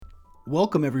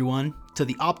Welcome, everyone, to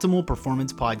the Optimal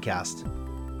Performance Podcast.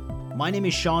 My name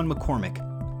is Sean McCormick.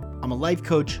 I'm a life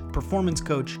coach, performance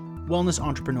coach, wellness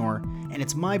entrepreneur, and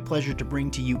it's my pleasure to bring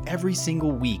to you every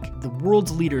single week the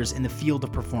world's leaders in the field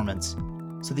of performance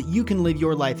so that you can live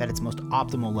your life at its most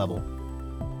optimal level.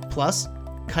 Plus,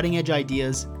 cutting-edge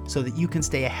ideas so that you can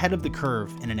stay ahead of the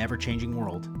curve in an ever-changing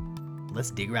world.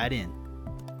 Let's dig right in.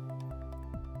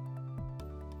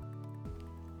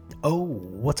 Oh,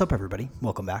 what's up, everybody?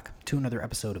 Welcome back to another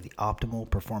episode of the Optimal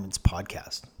Performance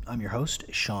Podcast. I'm your host,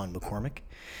 Sean McCormick,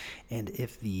 and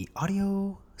if the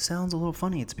audio sounds a little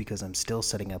funny, it's because I'm still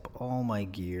setting up all my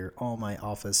gear, all my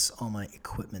office, all my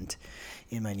equipment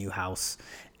in my new house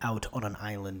out on an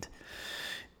island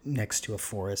next to a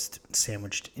forest,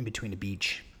 sandwiched in between a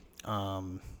beach.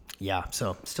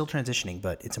 So still transitioning,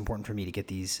 but it's important for me to get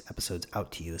these episodes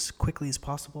out to you as quickly as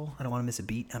possible. I don't want to miss a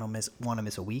beat. I don't want to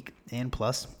miss a week. And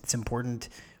plus, it's important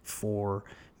for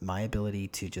my ability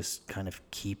to just kind of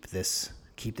keep this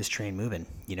train moving.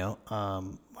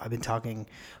 I've been talking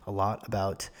a lot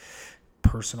about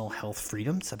personal health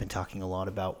freedoms. I've been talking a lot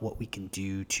about what we can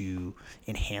do to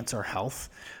enhance our health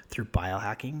through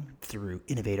biohacking, through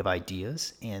innovative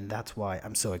ideas, and that's why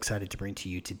I'm so excited to bring to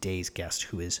you today's guest,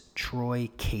 who is Troy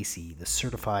Casey, the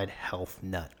Certified Health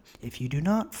Nut. If you do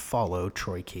not follow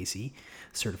Troy Casey,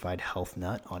 Certified Health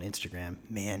Nut, on Instagram,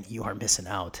 man, you are missing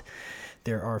out.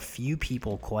 There are few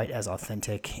people quite as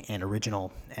authentic and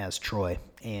original as Troy,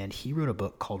 and he wrote a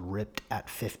book called Ripped at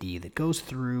 50 that goes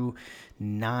through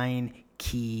 9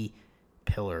 key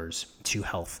pillars to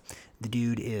health. The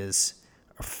dude is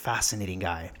a fascinating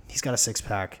guy. He's got a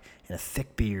six-pack and a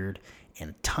thick beard and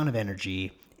a ton of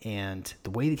energy, and the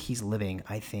way that he's living,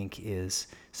 I think, is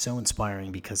so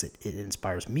inspiring because it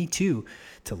inspires me too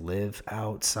to live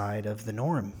outside of the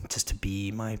norm, just to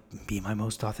be my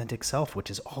most authentic self, which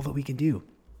is all that we can do.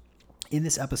 In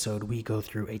this episode, we go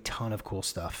through a ton of cool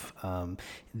stuff.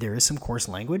 There is some coarse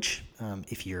language.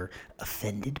 If you're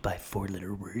offended by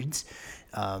 4-letter words,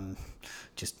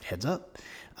 just heads up.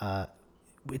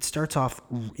 It starts off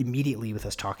immediately with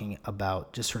us talking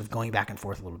about just sort of going back and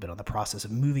forth a little bit on the process of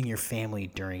moving your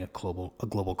family during a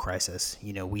global crisis.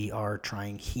 He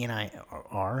and I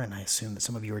are, and I assume that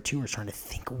some of you are too, are trying to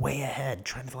think way ahead,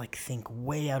 trying to think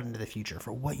way out into the future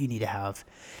for what you need to have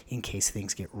in case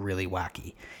things get really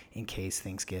wacky, in case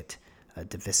things get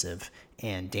divisive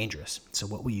and dangerous. So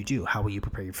what will you do? How will you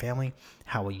prepare your family?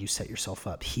 How will you set yourself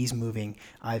up? He's moving.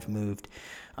 I've moved.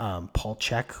 Paul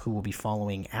Chek, who will be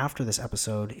following after this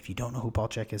episode. If you don't know who Paul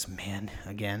Chek is, man,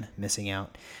 again, missing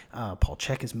out. Paul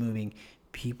Chek is moving.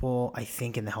 People, I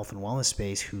think, in the health and wellness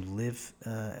space who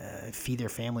feed their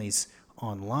families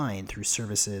online through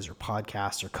services or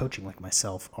podcasts or coaching like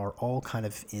myself are all kind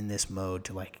of in this mode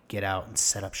to get out and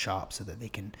set up shop so that they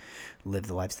can live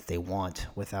the lives that they want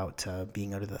without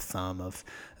being under the thumb of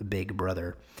a big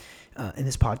brother. In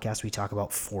this podcast, we talk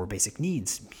about 4 basic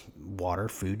needs: water,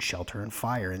 food, shelter, and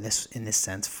fire. In this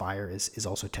sense, fire is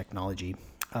also technology.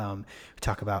 We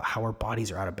talk about how our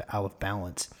bodies are out of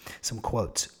balance. Some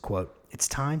quotes. Quote, "It's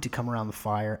time to come around the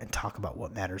fire and talk about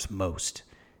what matters most."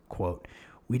 Quote,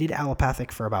 "We did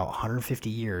allopathic for about 150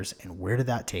 years, and where did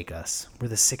that take us? We're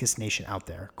the sickest nation out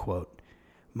there." Quote,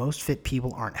 "Most fit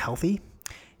people aren't healthy,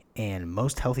 and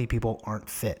most healthy people aren't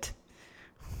fit."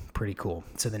 Pretty cool.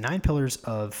 So the 9 pillars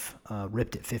of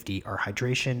Ripped at 50 are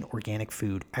hydration, organic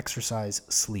food, exercise,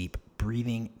 sleep,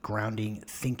 breathing, grounding,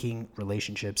 thinking,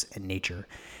 relationships, and nature.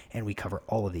 And we cover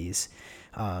all of these.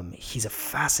 He's a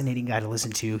fascinating guy to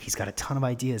listen to. He's got a ton of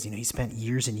ideas. He spent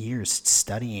years and years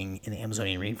studying in the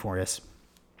Amazonian rainforest.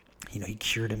 He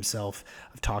cured himself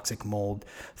of toxic mold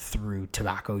through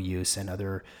tobacco use and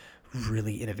other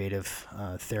really innovative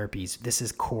therapies. This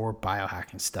is core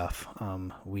biohacking stuff.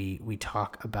 We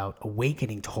talk about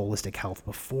awakening to holistic health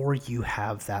before you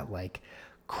have that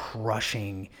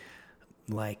crushing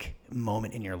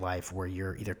moment in your life where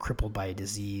you're either crippled by a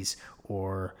disease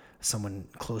or someone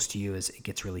close to you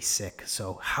gets really sick.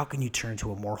 So how can you turn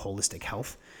to a more holistic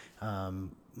health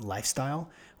lifestyle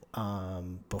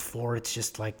before it's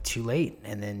just too late,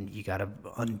 and then you got to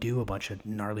undo a bunch of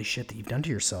gnarly shit that you've done to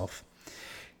yourself?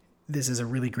 This is a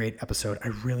really great episode. I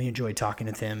really enjoyed talking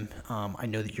with him. I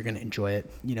know that you're going to enjoy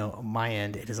it. On my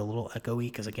end, it is a little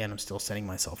echoey because, again, I'm still setting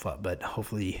myself up, but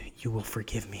hopefully you will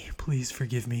forgive me. Please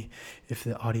forgive me if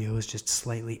the audio is just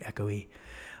slightly echoey.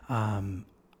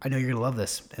 I know you're going to love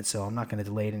this, and so I'm not going to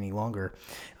delay it any longer.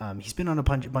 He's been on a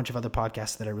bunch of other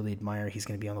podcasts that I really admire. He's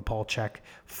going to be on the Paul Chek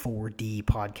 4D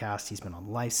podcast. He's been on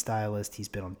Lifestylist. He's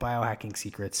been on Biohacking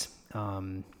Secrets.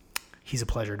 He's a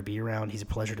pleasure to be around. He's a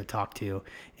pleasure to talk to.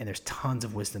 And there's tons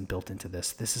of wisdom built into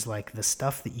this. This is the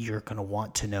stuff that you're going to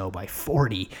want to know by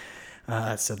 40.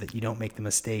 so that you don't make the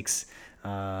mistakes,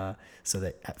 so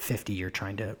that at 50 you're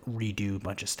trying to redo a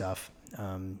bunch of stuff.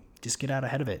 Just get out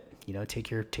ahead of it.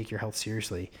 Take your health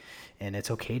seriously, and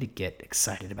it's okay to get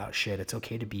excited about shit. It's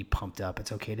okay to be pumped up.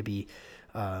 It's okay to be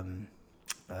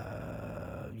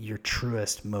your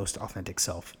truest, most authentic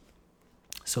self.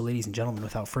 So, ladies and gentlemen,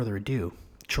 without further ado,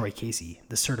 Troy Casey,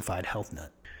 the certified health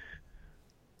nut.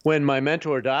 When my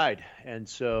mentor died, and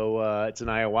so it's an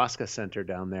ayahuasca center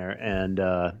down there. And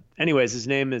anyways, his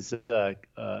name is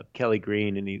Kelly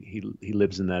Green, and he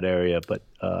lives in that area. But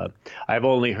I've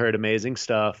only heard amazing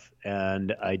stuff,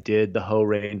 and I did the Hoh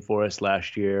Rainforest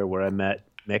last year, where I met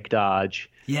Mick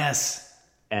Dodge. Yes.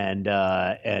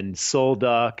 And Soul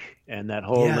Duck and that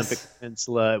whole Olympic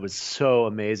Peninsula. It was so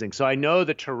amazing. So I know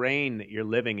the terrain that you're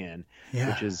living in,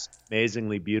 which is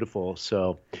amazingly beautiful.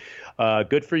 So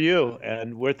good for you.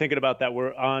 And we're thinking about that.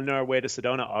 We're on our way to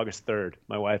Sedona August 3rd.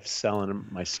 My wife's selling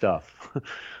my stuff.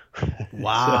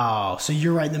 Wow. So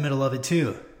you're right in the middle of it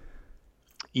too.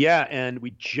 Yeah. And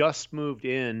we just moved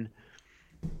in.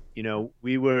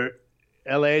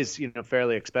 LA's,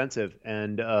 fairly expensive.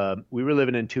 And we were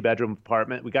living in 2-bedroom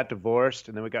apartment. We got divorced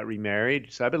and then we got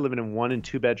remarried. So I've been living in 1- and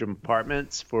 2-bedroom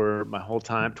apartments for my whole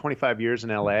time, 25 years in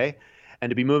LA. And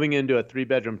to be moving into a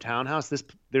 3-bedroom townhouse,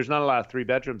 there's not a lot of 3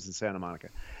 bedrooms in Santa Monica.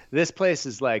 This place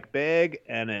is like big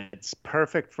and it's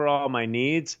perfect for all my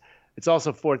needs. It's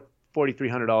also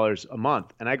 $4,300 a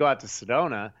month. And I go out to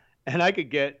Sedona and I could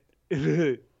get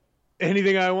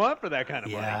anything I want for that kind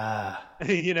of money,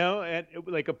 and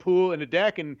like a pool and a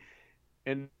deck and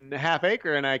a half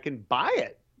acre, and I can buy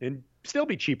it and still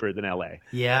be cheaper than LA.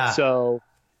 Yeah. So,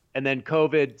 and then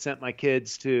COVID sent my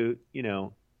kids to,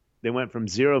 they went from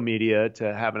zero media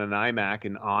to having an iMac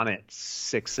and on it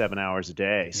 6-7 hours a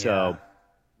day. Yeah. So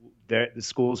the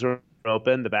schools are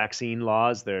open, the vaccine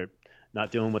laws, they're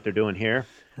not doing what they're doing here.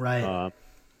 Right.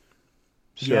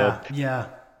 Yeah.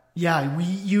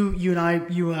 You and I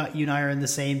are in the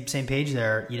same page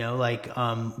there.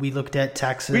 We looked at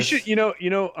Texas. We should,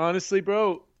 honestly,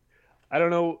 bro, I don't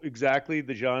know exactly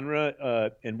the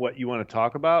genre and what you want to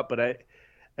talk about, but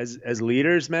as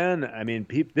leaders, man, I mean,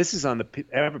 this is on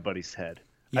everybody's head.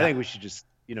 Yeah. I think we should just,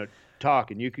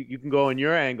 talk, and you can go on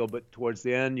your angle, but towards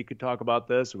the end, you could talk about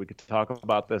this, or we could talk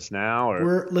about this now,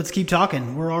 or let's keep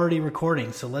talking. We're already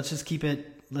recording, so let's just keep it.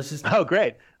 Oh,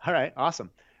 great. All right.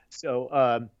 Awesome.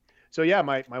 So yeah,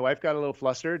 my wife got a little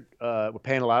flustered. We're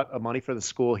paying a lot of money for the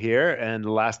school here, and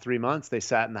the last 3 months they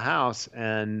sat in the house,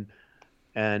 and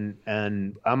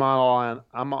I'm all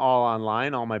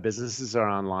online. All my businesses are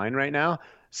online right now,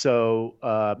 so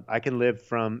I can live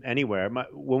from anywhere.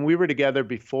 When we were together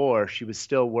before, she was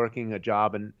still working a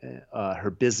job in her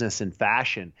business in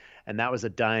fashion, and that was a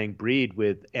dying breed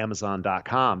with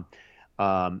Amazon.com.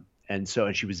 And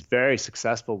she was very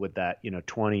successful with that,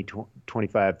 20,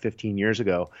 25, 15 years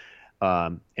ago.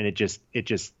 And it just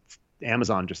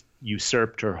Amazon just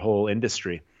usurped her whole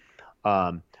industry,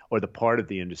 or the part of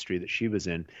the industry that she was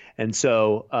in. And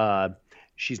so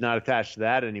she's not attached to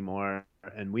that anymore.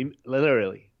 And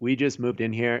we just moved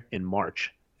in here in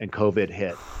March, and COVID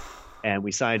hit, and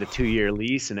we signed a 2-year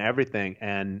lease and everything.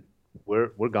 And we're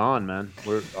gone, man.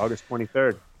 We're August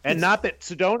 23rd. And not that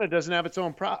Sedona doesn't have its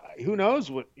own who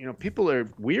knows what, people are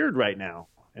weird right now,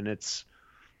 and it's,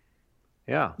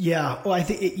 yeah. Yeah. Well, I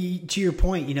think to your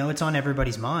point, it's on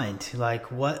everybody's mind. Like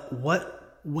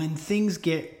when things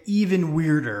get even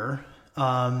weirder,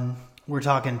 we're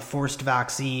talking forced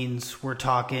vaccines. We're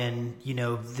talking,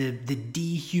 the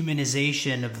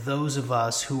dehumanization of those of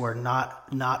us who are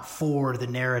not for the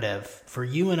narrative. For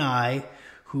you and I,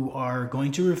 who are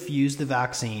going to refuse the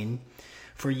vaccine,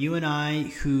 for you and I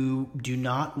who do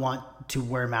not want to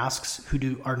wear masks,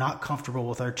 are not comfortable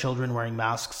with our children wearing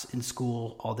masks in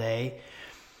school all day,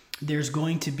 there's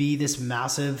going to be this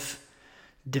massive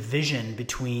division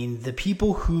between the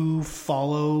people who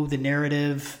follow the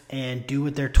narrative and do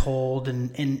what they're told.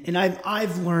 And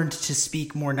I've learned to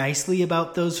speak more nicely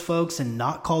about those folks and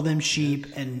not call them sheep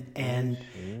and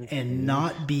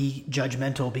not be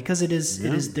judgmental, because it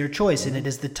is their choice, and it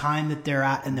is the time that they're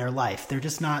at in their life.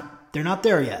 They're not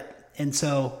there yet. And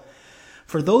so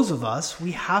for those of us,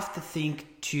 we have to think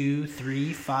 2,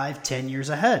 3, 5, 10 years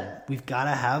ahead. We've got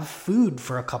to have food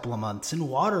for a couple of months and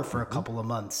water for a couple of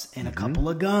months and a couple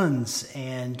of guns.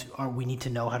 And we need to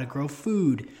know how to grow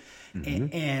food.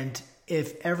 And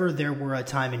if ever there were a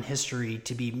time in history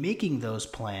to be making those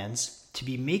plans, to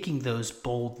be making those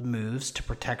bold moves to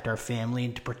protect our family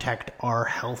and to protect our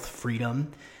health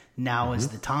freedom, now is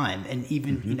the time. And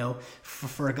even,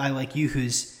 for a guy like you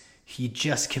he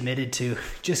just committed to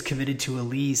a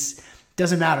lease,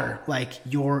 doesn't matter. Like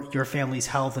your family's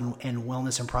health and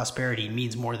wellness and prosperity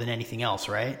means more than anything else,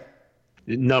 right?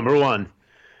 Number one.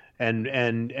 And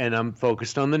I'm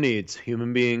focused on the needs.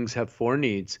 Human beings have four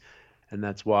needs, and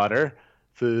that's water,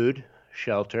 food,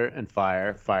 shelter, and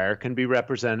fire. Fire can be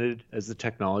represented as the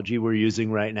technology we're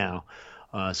using right now.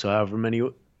 So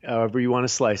however you want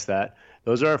to slice that,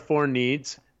 those are our four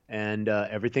needs, and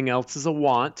everything else is a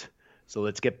want. So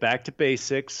let's get back to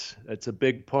basics. That's a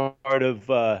big part of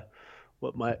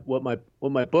what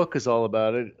my book is all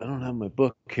about. I don't have my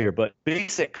book here, but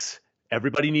basics.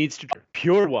 Everybody needs to drink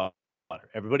pure water.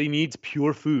 Everybody needs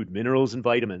pure food, minerals and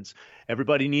vitamins.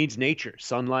 Everybody needs nature,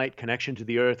 sunlight, connection to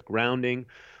the earth, grounding.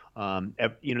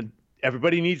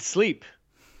 Everybody needs sleep.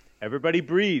 Everybody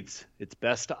breathes. It's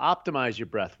best to optimize your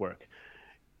breath work.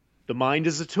 The mind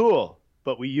is a tool,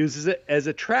 but we use it as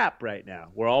a trap right now.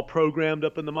 We're all programmed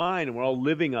up in the mind, and we're all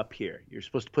living up here. You're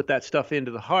supposed to put that stuff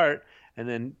into the heart and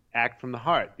then act from the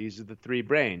heart. These are the three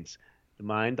brains: the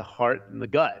mind, the heart, and the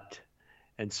gut.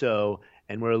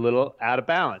 And we're a little out of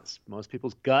balance. Most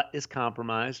people's gut is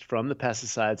compromised from the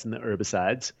pesticides and the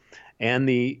herbicides and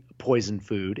the poison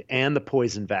food and the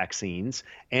poison vaccines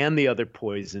and the other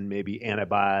poison, maybe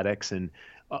antibiotics and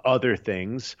other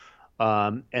things.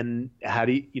 And how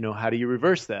do you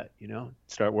reverse that?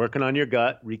 Start working on your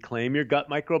gut, reclaim your gut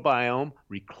microbiome,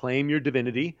 reclaim your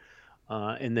divinity,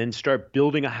 and then start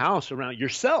building a house around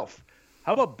yourself.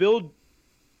 How about build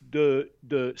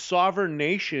the sovereign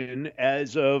nation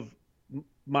as of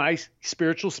my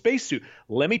spiritual spacesuit?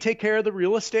 Let me take care of the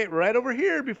real estate right over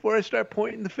here before I start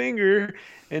pointing the finger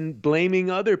and blaming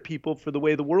other people for the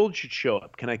way the world should show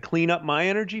up. Can I clean up my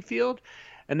energy field?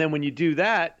 And then when you do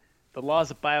that, the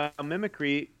laws of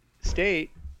biomimicry state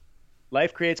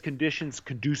life creates conditions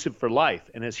conducive for life.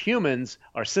 And as humans,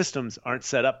 our systems aren't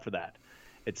set up for that.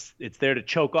 It's there to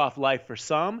choke off life for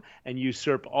some and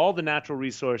usurp all the natural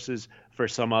resources for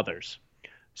some others.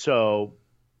 So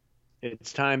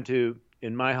it's time to,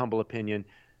 in my humble opinion,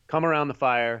 come around the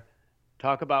fire,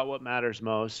 talk about what matters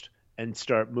most, and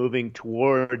start moving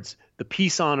towards the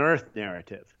peace on earth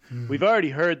narrative. We've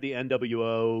already heard the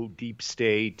NWO, deep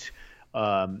state,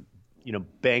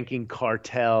 banking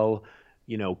cartel,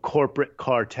 corporate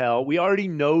cartel. We already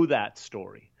know that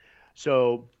story.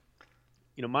 So,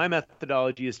 my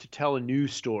methodology is to tell a new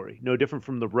story, no different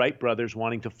from the Wright brothers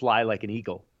wanting to fly like an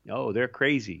eagle. Oh, they're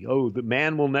crazy. Oh, the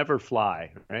man will never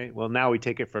fly, right? Well, now we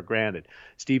take it for granted.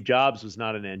 Steve Jobs was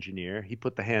not an engineer. He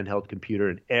put the handheld computer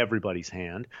in everybody's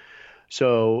hand.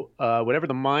 So whatever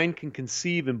the mind can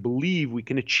conceive and believe, we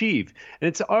can achieve. And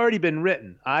it's already been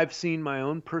written. I've seen my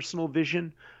own personal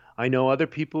vision. I know other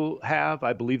people have.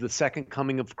 I believe the second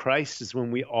coming of Christ is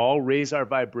when we all raise our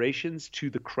vibrations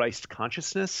to the Christ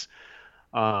consciousness.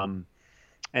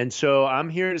 And so I'm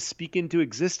here to speak into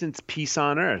existence peace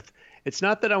on earth. It's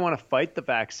not that I want to fight the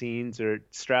vaccines or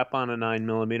strap on a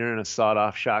 9mm and a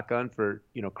sawed-off shotgun for,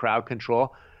 crowd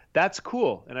control. That's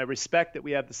cool, and I respect that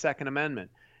we have the Second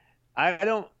Amendment.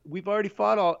 We've already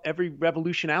fought every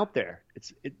revolution out there.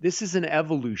 This is an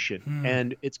evolution,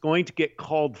 and it's going to get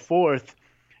called forth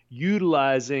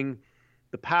utilizing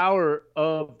the power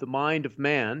of the mind of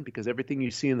man, because everything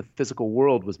you see in the physical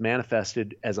world was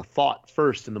manifested as a thought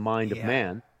first in the mind of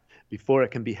man before it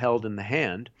can be held in the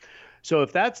hand. So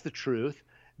if that's the truth,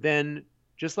 then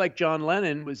just like John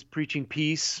Lennon was preaching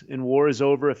peace and war is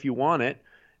over if you want it,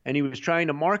 and he was trying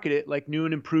to market it like new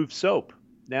and improved soap.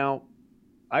 Now,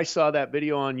 I saw that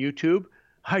video on YouTube.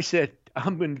 I said,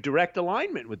 I'm in direct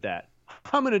alignment with that.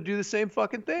 I'm going to do the same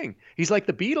fucking thing. He's like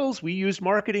the Beatles. We used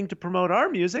marketing to promote our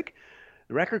music.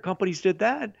 The record companies did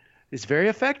that. It's very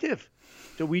effective.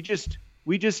 So we just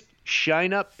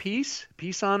shine up peace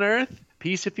on earth,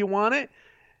 peace if you want it,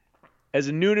 as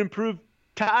a new and improved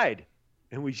tide,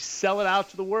 and we sell it out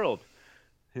to the world.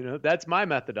 That's my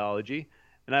methodology.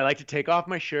 And I like to take off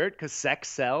my shirt because sex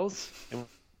sells. And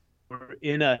we're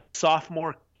in a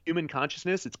sophomore human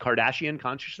consciousness. It's Kardashian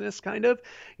consciousness, kind of,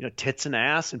 tits and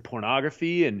ass and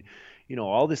pornography and,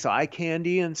 all this eye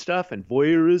candy and stuff and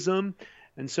voyeurism.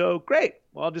 And so, great.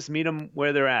 Well, I'll just meet them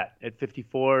where they're at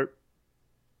 54.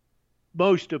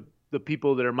 Most of the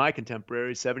people that are my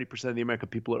contemporaries, 70% of the American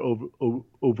people are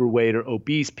overweight or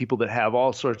obese, people that have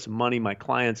all sorts of money, my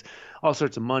clients, all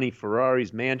sorts of money,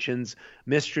 Ferraris, mansions,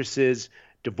 mistresses,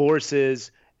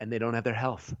 divorces, and they don't have their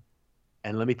health.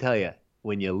 And let me tell you,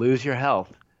 when you lose your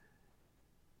health,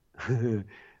 you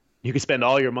can spend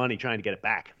all your money trying to get it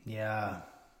back. Yeah.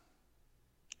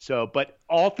 So, but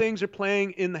all things are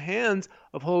playing in the hands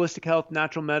of holistic health,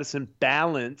 natural medicine,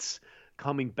 balance,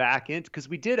 coming back in, because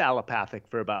we did allopathic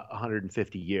for about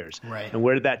 150 years. Right. And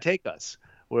where did that take us?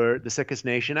 We're the sickest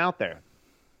nation out there.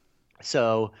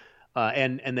 So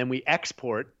and then we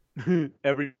export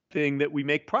everything that we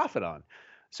make profit on.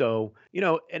 So,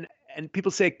 and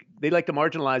people say they like to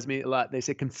marginalize me a lot. They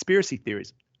say conspiracy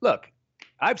theories. Look,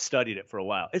 I've studied it for a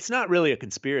while. It's not really a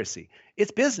conspiracy.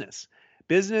 It's business.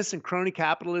 Business and crony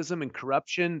capitalism and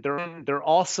corruption, they're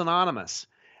all synonymous.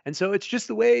 And so it's just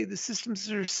the way the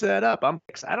systems are set up.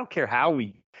 I don't care how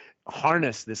we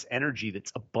harness this energy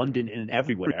that's abundant and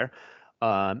everywhere,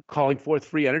 calling forth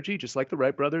free energy, just like the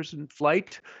Wright brothers in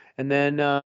flight. And then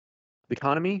the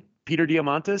economy, Peter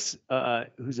Diamandis,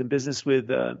 who's in business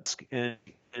with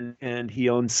and he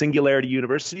owns Singularity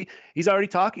University. He's already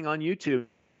talking on YouTube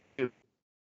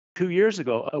 2 years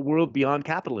ago, a world beyond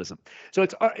capitalism. So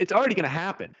it's already going to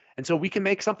happen. And so we can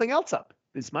make something else up,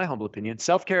 is my humble opinion.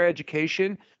 Self-care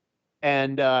education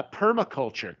and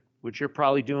permaculture, which you're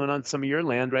probably doing on some of your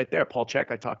land right there. Paul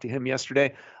Check, I talked to him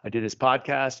yesterday. I did his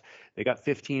podcast. They got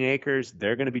 15 acres.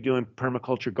 They're going to be doing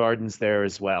permaculture gardens there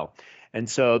as well. And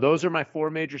so those are my four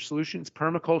major solutions: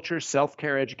 permaculture,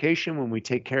 self-care education, when we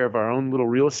take care of our own little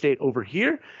real estate over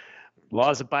here.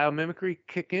 Laws of biomimicry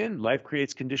kick in. Life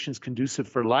creates conditions conducive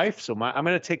for life. So I'm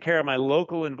going to take care of my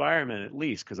local environment at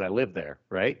least, because I live there,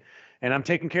 right? And I'm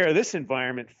taking care of this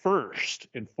environment first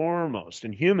and foremost.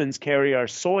 And humans carry our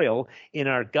soil in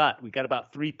our gut. We got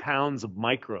about 3 pounds of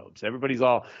microbes. Everybody's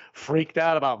all freaked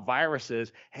out about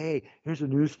viruses. Hey, here's a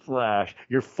news flash.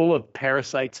 You're full of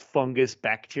parasites, fungus,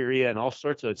 bacteria, and all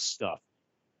sorts of stuff.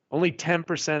 Only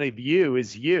 10% of you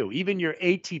is you. Even your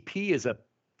ATP is a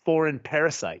foreign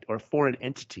parasite or foreign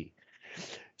entity.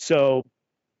 So,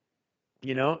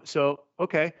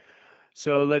 okay.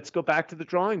 So let's go back to the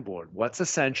drawing board. What's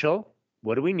essential?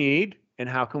 What do we need? And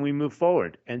how can we move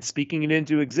forward? And speaking it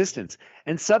into existence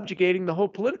and subjugating the whole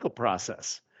political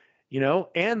process,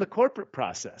 and the corporate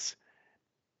process.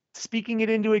 Speaking it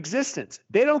into existence.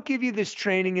 They don't give you this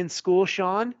training in school,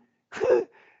 Sean.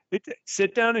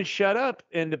 Sit down and shut up.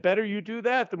 And the better you do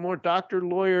that, the more doctor,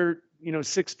 lawyer,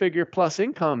 6-figure plus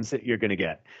incomes that you're going to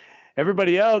get.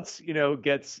 Everybody else,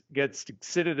 gets to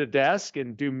sit at a desk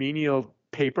and do menial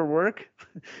paperwork.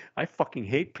 I fucking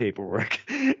hate paperwork.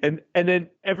 And then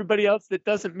everybody else that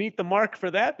doesn't meet the mark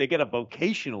for that, they get a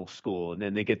vocational school, and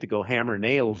then they get to go hammer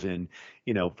nails in,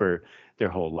 for their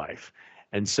whole life.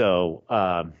 And so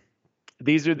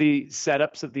these are the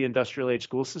setups of the industrial age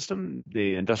school system.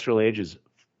 The industrial age is,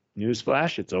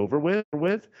 newsflash, it's over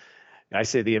with. I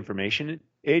say the information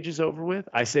age is over with.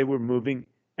 I say we're moving,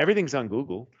 everything's on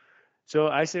Google. So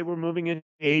I say we're moving in an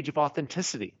age of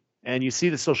authenticity. And you see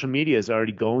the social media is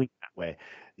already going that way.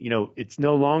 It's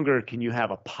no longer can you have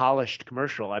a polished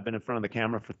commercial. I've been in front of the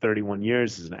camera for 31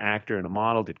 years as an actor and a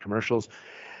model, did commercials.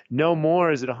 No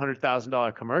more is it a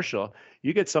 $100,000 commercial.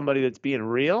 You get somebody that's being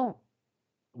real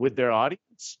with their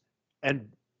audience, and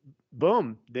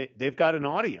boom, they've got an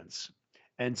audience.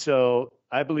 And so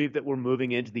I believe that we're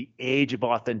moving into the age of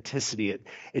authenticity.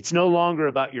 It's no longer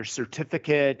about your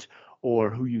certificate or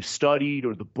who you studied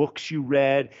or the books you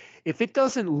read. If it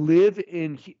doesn't live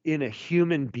in a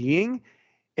human being,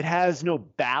 it has no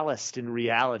ballast in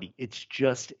reality. It's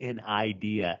just an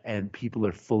idea, and people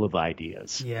are full of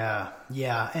ideas. Yeah.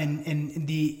 And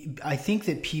I think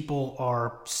that people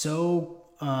are so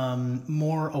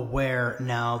more aware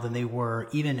now than they were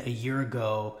even a year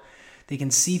ago. They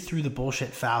can see through the bullshit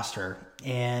faster,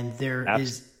 and you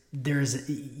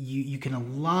can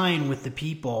align with the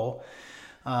people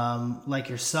like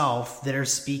yourself that are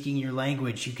speaking your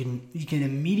language. You can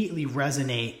immediately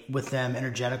resonate with them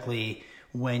energetically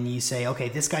when you say, okay,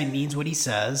 this guy means what he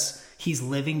says. He's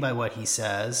living by what he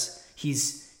says.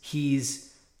 He's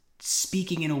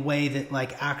speaking in a way that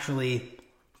like actually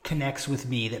connects with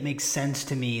me, that makes sense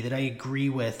to me, that I agree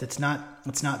with. It's not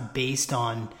based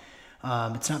on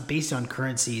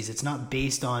currencies. It's not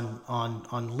based on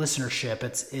listenership.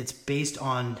 It's based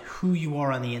on who you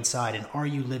are on the inside, and are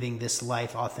you living this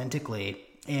life authentically?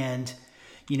 And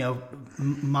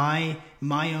my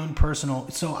own personal.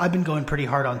 So I've been going pretty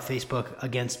hard on Facebook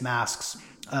against masks,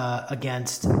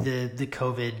 against the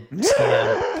COVID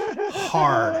scam,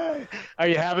 hard. Are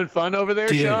you having fun over there,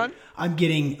 Dude, Sean? I'm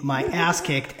getting my ass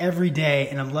kicked every day,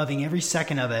 and I'm loving every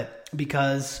second of it.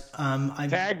 Because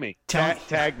tag me.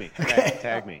 Tag me. Okay.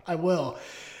 Tag me. I will.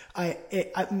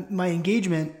 My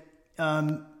engagement has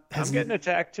I'm getting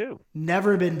attacked too.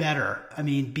 Never been better. I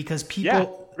mean, because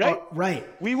people right.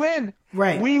 We win.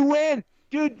 Right. We win.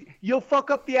 Dude, you'll fuck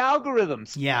up the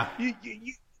algorithms. Yeah.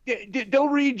 They'll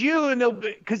read you, and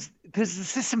because the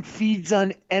system feeds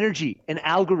on energy and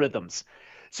algorithms.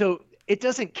 So it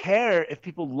doesn't care if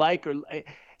people like or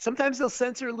sometimes they'll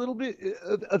censor a little bit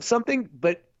of something,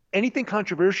 but anything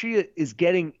controversial is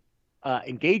getting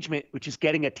engagement, which is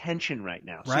getting attention right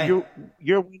now. So Right.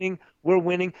 you're winning, we're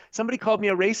winning. Somebody called me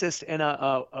a racist and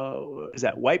is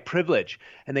that white privilege,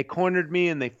 and they cornered me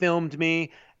and they filmed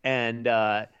me, and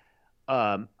I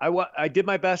did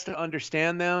my best to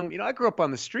understand them. You know, I grew up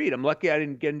on the street. I'm lucky I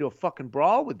didn't get into a fucking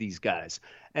brawl with these guys.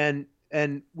 And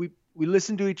we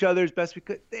listened to each other as best we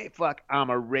could. They fuck, I'm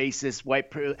a racist white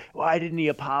privilege. Why didn't he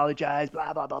apologize?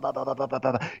 Blah blah blah blah blah blah blah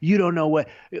blah. You don't know what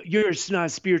you're not a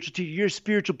spiritual teacher. You're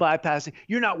spiritual bypassing.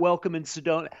 You're not welcome in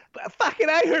Sedona. But fucking,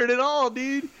 I heard it all,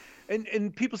 dude.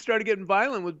 And people started getting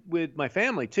violent with my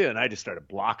family too, and I just started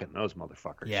blocking those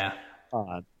motherfuckers. Yeah.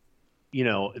 Uh, you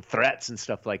know, threats and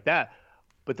stuff like that.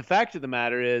 But the fact of the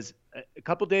matter is, a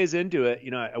couple days into it,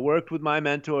 you know, I worked with my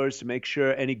mentors to make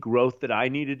sure any growth that I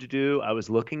needed to do, I was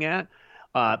looking at.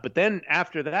 But then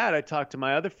after that, I talked to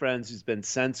my other friends who's been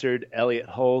censored, Elliot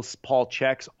Hulse, Paul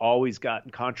Chek's always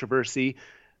gotten controversy.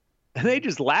 And they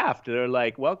just laughed. They're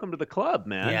like, "Welcome to the club,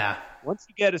 man." Yeah. Once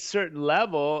you get a certain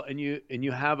level and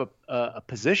you have a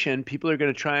position, people are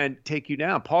going to try and take you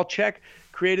down. Paul Chek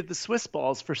created the Swiss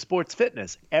balls for sports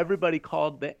fitness. Everybody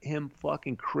called him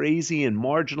fucking crazy and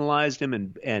marginalized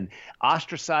him and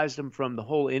ostracized him from the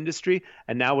whole industry.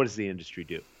 And now what does the industry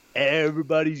do?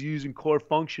 Everybody's using core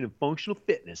function and functional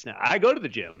fitness. Now, I go to the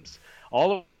gyms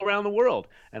all around the world,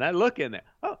 and I look in there.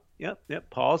 Oh, yep.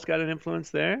 Paul's got an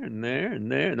influence there and there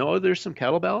and there. And oh, there's some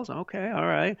kettlebells. Okay, all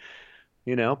right.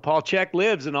 You know, Paul Chek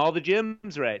lives in all the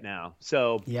gyms right now.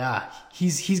 So yeah,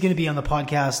 he's going to be on the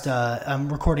podcast.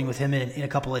 I'm recording with him in a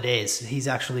couple of days. He's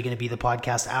actually going to be the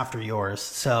podcast after yours.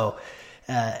 So,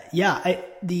 let's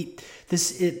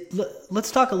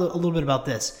talk a little bit about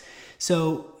this.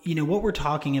 So, you know, what we're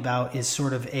talking about is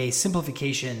sort of a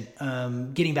simplification,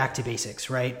 getting back to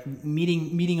basics, right?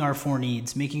 Meeting our four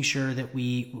needs, making sure that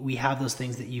we have those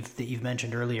things that you've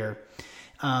mentioned earlier,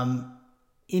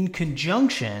 in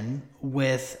conjunction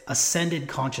with ascended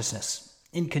consciousness.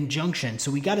 In conjunction,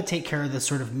 so we got to take care of the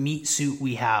sort of meat suit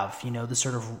we have, you know, the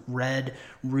sort of red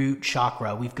root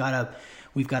chakra. We've got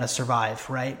to survive,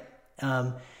 right?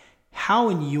 How,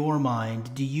 in your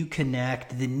mind, do you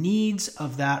connect the needs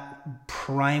of that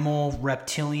primal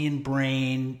reptilian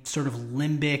brain, sort of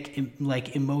limbic,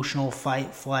 like emotional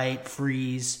fight, flight,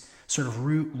 freeze, sort of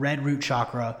red root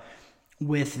chakra,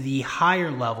 with the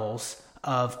higher levels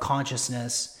of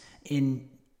consciousness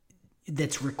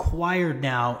that's required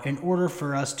now in order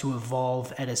for us to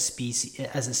evolve as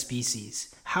a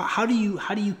species? How do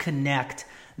you connect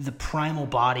the primal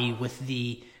body with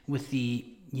the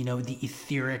you know, the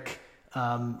etheric,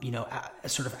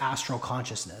 sort of astral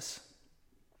consciousness?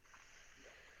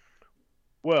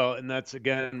 well, and that's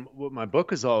again what my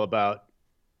book is all about.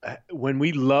 When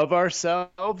we love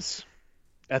ourselves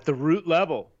at the root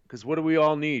level, because what do we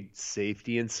all need?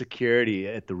 Safety and security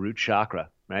at the root chakra,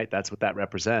 right? That's what that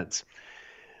represents.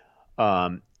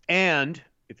 And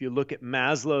if you look at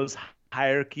Maslow's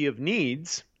hierarchy of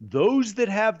needs, those that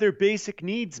have their basic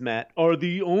needs met are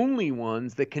the only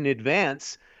ones that can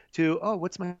advance to, oh,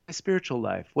 what's my spiritual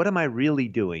life? What am I really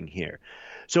doing here?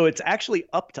 So it's actually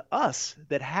up to us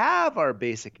that have our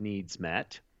basic needs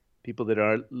met, people that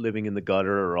are living in the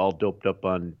gutter or all doped up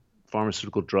on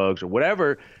pharmaceutical drugs or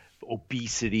whatever,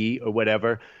 obesity or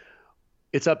whatever.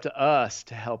 It's up to us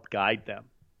to help guide them.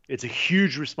 It's a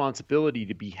huge responsibility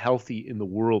to be healthy in the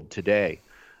world today.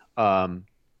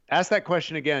 Ask that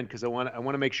question again, because I want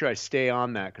to make sure I stay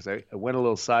on that, because I went a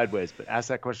little sideways. But ask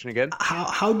that question again.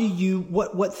 How do you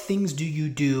what things do you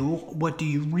do? What do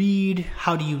you read?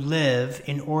 How do you live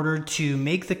in order to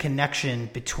make the connection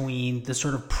between the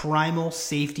sort of primal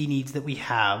safety needs that we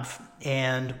have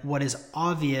and what is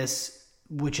obvious,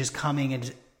 which is coming,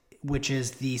 and which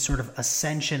is the sort of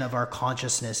ascension of our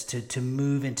consciousness to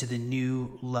move into the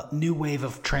new wave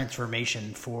of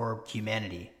transformation for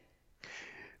humanity?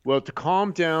 Well, to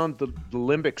calm down the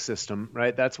limbic system,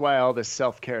 right? That's why all this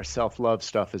self-care, self-love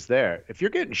stuff is there. If you're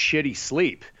getting shitty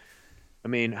sleep, I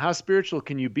mean, how spiritual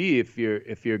can you be if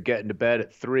you're getting to bed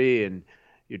at 3 and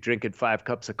you're drinking 5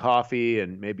 cups of coffee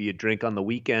and maybe you drink on the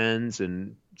weekends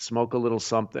and smoke a little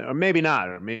something, or maybe not,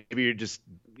 or maybe you're just,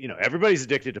 you know, everybody's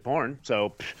addicted to porn,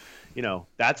 so you know,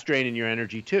 that's draining your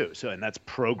energy too. So, and that's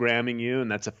programming you,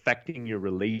 and that's affecting your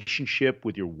relationship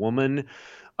with your woman.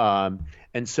 And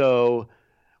so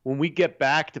when we get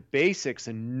back to basics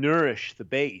and nourish the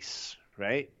base,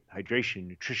 right? Hydration,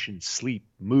 nutrition, sleep,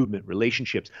 movement,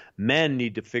 relationships. Men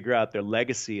need to figure out their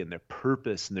legacy and their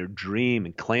purpose and their dream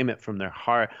and claim it from their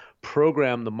heart.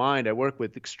 Program the mind. I work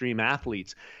with extreme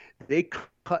athletes. They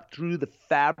cut through the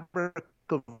fabric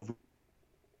of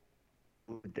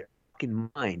their fucking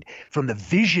mind from the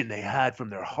vision they had from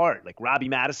their heart. Like Robbie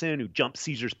Madison, who jumped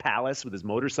Caesar's Palace with his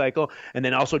motorcycle and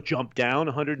then also jumped down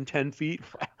 110 feet.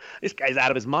 This guy's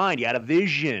out of his mind. He had a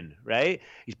vision, right?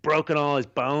 He's broken all his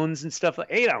bones and stuff.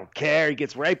 Like, he don't care. He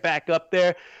gets right back up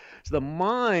there. So the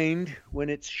mind, when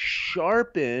it's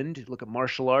sharpened, look at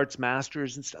martial arts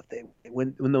masters and stuff.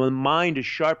 When the mind is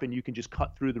sharpened, you can just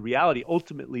cut through the reality.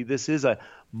 Ultimately, this is a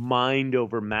mind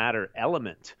over matter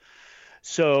element.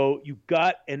 So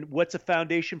and what's a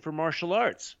foundation for martial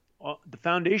arts? The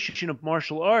foundation of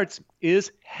martial arts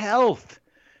is health.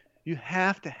 You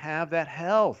have to have that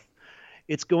health.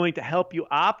 It's going to help you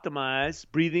optimizing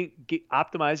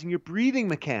your breathing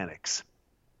mechanics.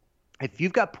 If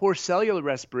you've got poor cellular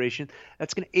respiration,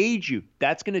 that's going to age you.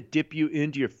 That's going to dip you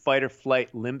into your fight or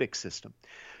flight limbic system.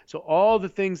 So all the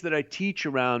things that I teach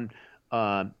around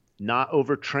not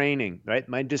overtraining, right?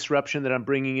 My disruption that I'm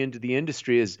bringing into the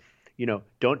industry is,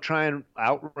 don't try and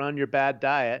outrun your bad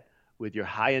diet with your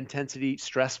high intensity,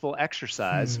 stressful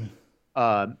exercise.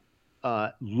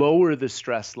 Lower the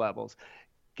stress levels.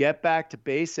 Get back to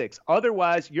basics.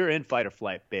 Otherwise, you're in fight or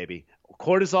flight, baby.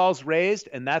 Cortisol's raised,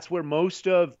 and that's where most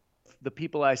of the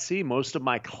people I see, most of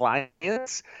my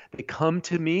clients, they come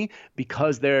to me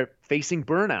because they're facing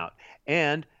burnout,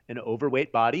 and an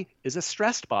overweight body is a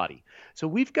stressed body. So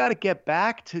we've got to get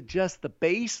back to just the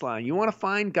baseline. You want to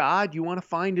find God? You want to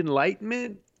find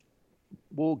enlightenment?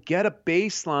 Well, get a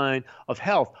baseline of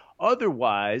health.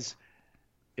 Otherwise,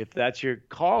 if that's your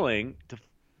calling,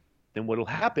 then what'll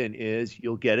happen is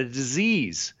you'll get a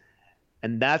disease.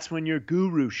 And that's when your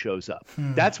guru shows up.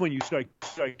 That's when you start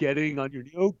getting on your,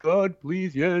 oh God,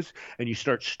 please, yes. And you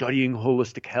start studying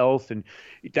holistic health. And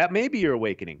that may be your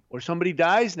awakening. Or somebody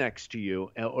dies next to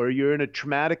you. Or you're in a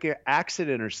traumatic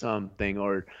accident or something.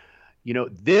 Or,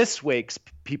 this wakes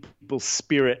people's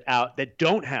spirit out that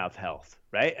don't have health,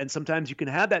 right? And sometimes you can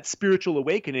have that spiritual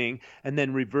awakening and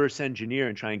then reverse engineer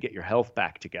and try and get your health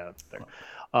back together.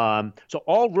 So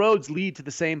all roads lead to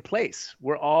the same place.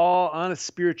 We're all on a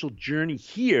spiritual journey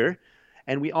here,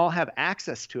 and we all have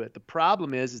access to it. The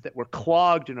problem is that we're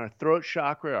clogged in our throat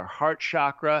chakra, our heart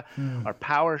chakra, our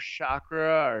power chakra,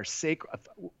 our sacral.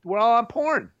 We're all on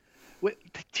porn.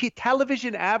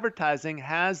 Television advertising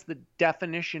has the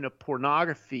definition of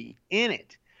pornography in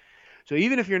it. So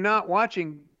even if you're not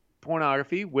watching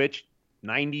pornography, which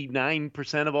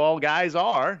 99% of all guys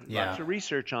are, lots of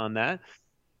research on that.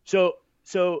 So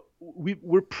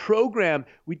we're programmed.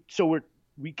 We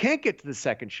can't get to the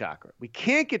second chakra. We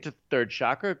can't get to the third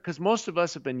chakra because most of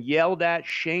us have been yelled at,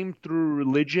 shamed through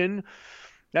religion.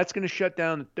 That's going to shut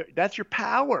down. That's your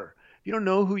power. You don't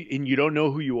know you don't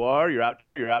know who you are. You're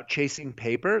out chasing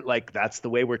paper. Like that's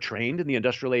the way we're trained in the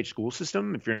industrial age school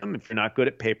system. If you're not good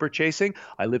at paper chasing,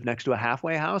 I live next to a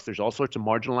halfway house. There's all sorts of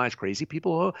marginalized, crazy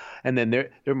people, and then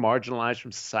they're marginalized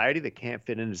from society. They can't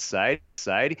fit into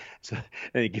society. So and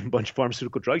they give them a bunch of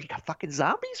pharmaceutical drugs. You got fucking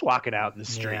zombies walking out in the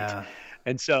street. Yeah.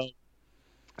 And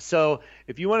so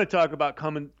if you want to talk about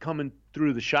coming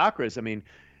through the chakras, I mean,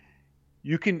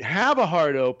 you can have a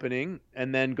heart opening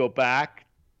and then go back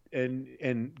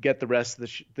and get the rest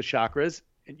of the chakras.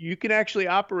 And you can actually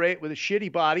operate with a shitty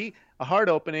body, a heart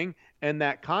opening, and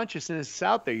that consciousness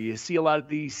out there. You see a lot of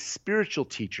these spiritual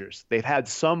teachers. They've had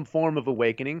some form of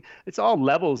awakening. It's all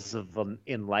levels of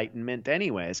enlightenment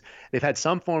anyways. They've had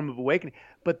some form of awakening,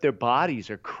 but their bodies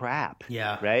are crap.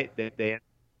 Yeah. Right? They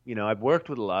I've worked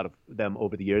with a lot of them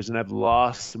over the years, and I've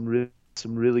lost some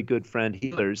really good friend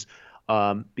healers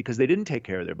because they didn't take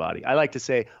care of their body. I like to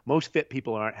say most fit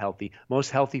people aren't healthy. Most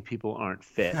healthy people aren't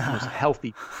fit. Most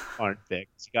healthy aren't fit.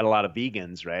 You got a lot of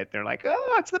vegans, right? They're like,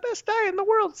 oh, it's the best diet in the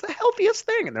world. It's the healthiest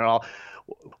thing. And they're all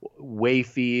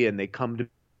wafy, and they come to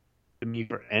me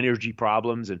for energy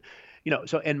problems. And,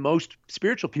 and most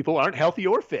spiritual people aren't healthy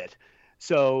or fit.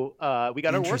 So we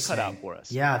got our work cut out for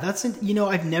us. Yeah,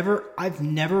 I've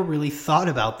never really thought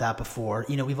about that before.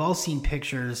 We've all seen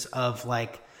pictures of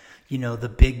like,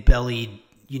 the big bellied,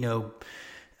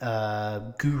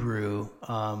 guru,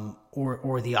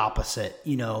 or the opposite,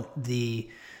 the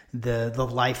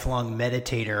lifelong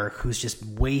meditator who's just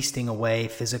wasting away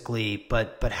physically,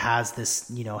 but has this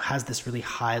really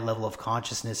high level of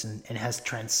consciousness and has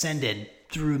transcended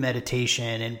through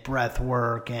meditation and breath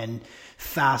work and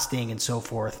fasting and so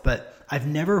forth. But I've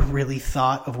never really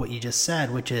thought of what you just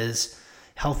said, which is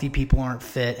healthy people aren't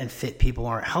fit and fit people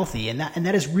aren't healthy. And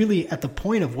that is really at the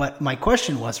point of what my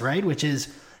question was, right? Which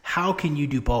is, how can you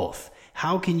do both?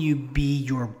 How can you be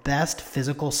your best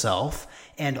physical self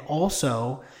and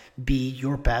also be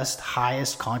your best,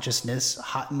 highest consciousness,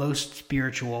 most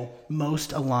spiritual,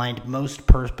 most aligned, most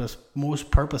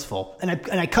purposeful? And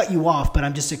I cut you off, but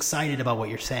I'm just excited about what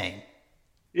you're saying.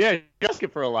 Yeah, you're asking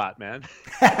for a lot, man.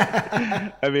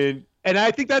 I mean, and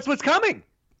I think that's what's coming.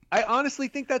 I honestly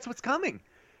think that's what's coming.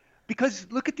 Because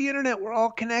look at the internet, we're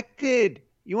all connected.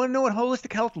 You want to know what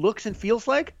holistic health looks and feels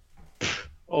like?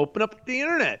 Open up the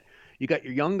internet. You got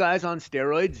your young guys on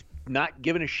steroids, not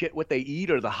giving a shit what they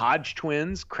eat, or the Hodge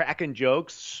twins cracking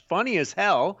jokes, funny as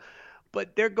hell,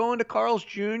 but they're going to Carl's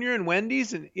Jr. and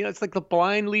Wendy's, and it's like the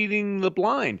blind leading the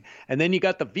blind. And then you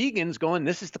got the vegans going,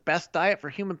 this is the best diet for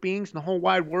human beings in the whole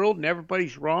wide world, and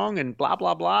everybody's wrong, and blah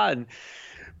blah blah. And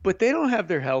but they don't have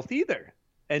their health either.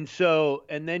 And so,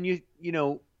 and then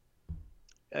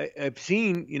I've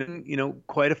seen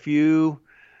quite a few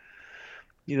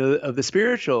of the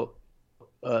spiritual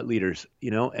leaders,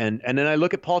 and then I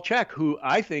look at Paul Chek, who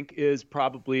I think is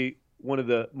probably one of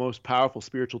the most powerful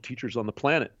spiritual teachers on the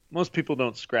planet. Most people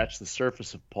don't scratch the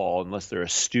surface of Paul unless they're a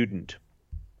student.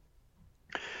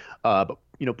 But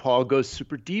Paul goes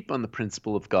super deep on the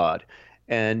principle of God,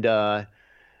 and Paul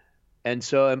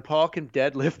can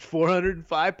deadlift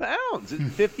 405 pounds at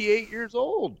 58 years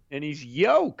old, and he's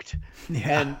yoked.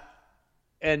 Yeah.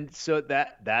 And so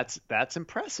that's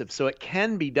impressive. So it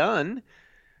can be done.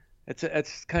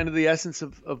 That's kind of the essence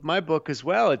of my book as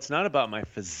well. It's not about my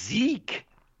physique,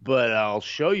 but I'll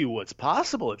show you what's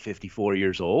possible at 54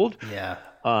 years old. Yeah.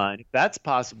 And if that's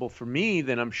possible for me,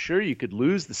 then I'm sure you could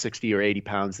lose the 60 or 80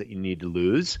 pounds that you need to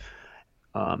lose,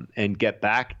 and get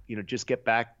back,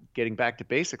 getting back to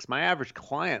basics. My average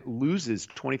client loses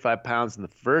 25 pounds in the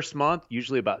first month,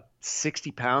 usually about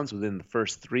 60 pounds within the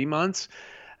first 3 months.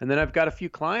 And then I've got a few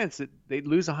clients that they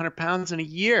lose 100 pounds in a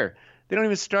year. They don't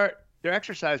even start their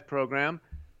exercise program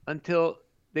until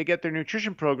they get their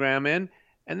nutrition program in,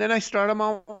 and then I start them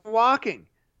on walking.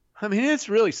 I mean, it's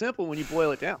really simple when you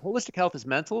boil it down. Holistic health is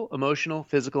mental, emotional,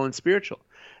 physical, and spiritual.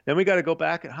 Then we got to go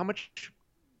back at how much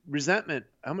resentment,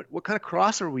 what kind of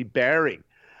cross are we bearing?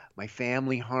 My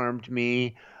family harmed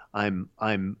me. I'm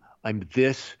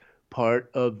this part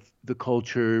of the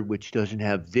culture which doesn't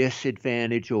have this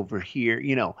advantage over here.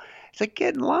 It's like,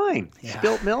 get in line. Yeah.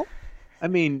 Spilt milk. I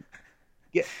mean,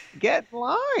 get in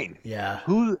line. Yeah.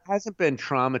 Who hasn't been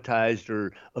traumatized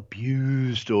or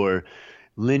abused or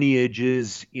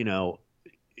lineages?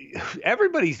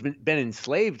 Everybody's been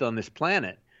enslaved on this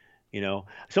planet.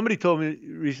 Somebody told me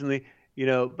recently,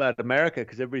 about America,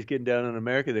 because everybody's getting down on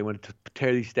America. They want to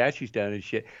tear these statues down and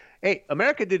shit. Hey,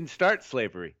 America didn't start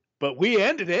slavery, but we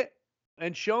ended it.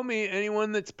 And show me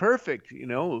anyone that's perfect.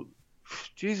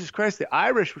 Jesus Christ, the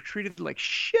Irish were treated like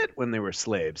shit when they were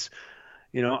slaves.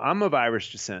 I'm of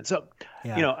Irish descent. So,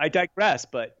 Yeah. I digress,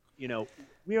 but,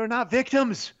 we are not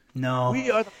victims. No.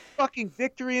 We are the fucking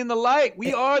victory in the light.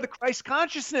 We are the Christ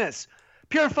consciousness.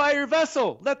 Purify your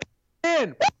vessel. Let them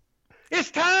in. It's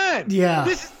time. Yeah.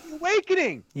 This is the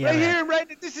awakening. Yeah, right man. here and right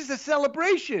now. This is a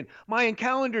celebration. Mayan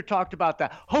calendar talked about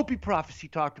that. Hopi prophecy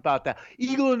talked about that.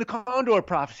 Eagle and the Condor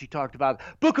prophecy talked about it.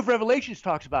 Book of Revelations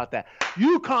talks about that.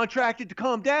 You contracted to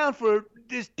come down for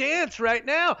this dance right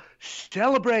now.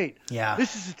 Celebrate. Yeah.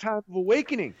 This is a time of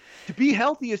awakening. To be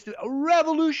healthy is a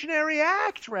revolutionary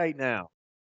act right now.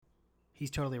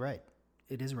 He's totally right.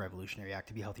 It is a revolutionary act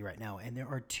to be healthy right now. And there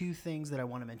are two things that I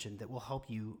want to mention that will help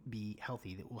you be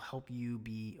healthy, that will help you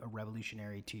be a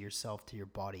revolutionary to yourself, to your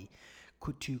body.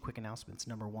 Two quick announcements.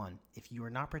 Number one, if you are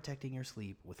not protecting your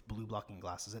sleep with blue blocking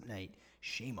glasses at night,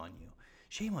 shame on you.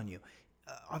 Shame on you.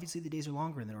 Obviously, the days are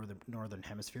longer in the northern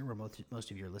hemisphere where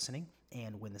most of you are listening.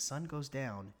 And when the sun goes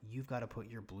down, you've got to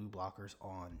put your blue blockers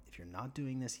on. If you're not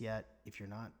doing this yet, if you're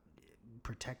not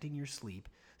protecting your sleep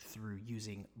through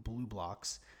using blue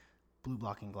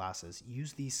blocking glasses,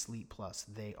 use these Sleep Plus.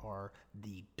 They are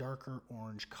the darker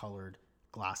orange colored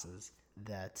glasses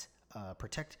that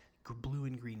protect blue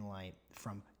and green light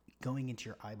from going into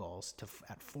your eyeballs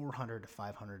at 400 to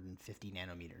 550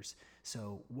 nanometers.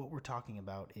 So what we're talking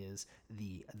about is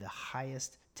the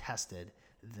highest tested,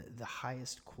 the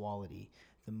highest quality,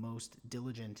 the most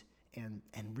diligent, and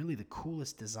really the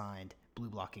coolest designed blue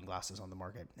blocking glasses on the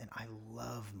market. And I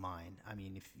love mine. I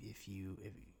mean, if you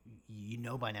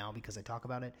by now, because I talk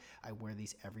about it, I wear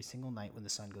these every single night when the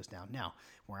sun goes down. Now,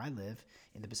 where I live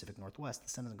in the Pacific Northwest, the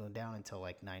sun doesn't go down until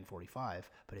like 9:45.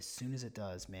 But as soon as it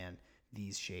does, man,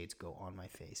 these shades go on my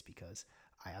face because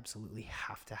I absolutely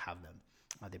have to have them.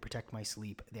 They protect my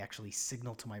sleep. They actually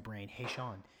signal to my brain, hey,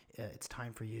 Sean, it's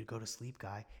time for you to go to sleep,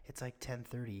 guy. It's like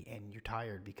 10:30 and you're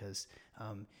tired because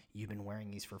You've been wearing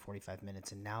these for 45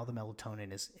 minutes, and now the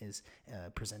melatonin is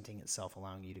presenting itself,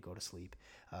 allowing you to go to sleep.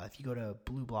 If you go to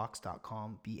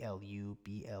blueblocks.com,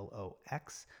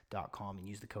 BLUBLOX.com, and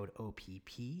use the code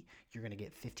OPP, you're going to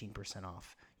get 15%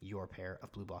 off your pair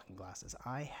of blue blocking glasses.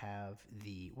 I have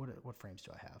the, what frames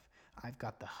do I have? I've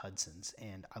got the Hudsons,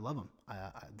 and I love them.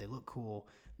 They look cool.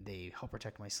 They help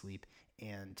protect my sleep,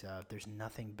 and there's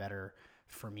nothing better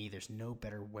for me. There's no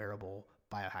better wearable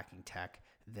biohacking tech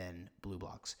than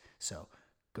BlueBlocks. So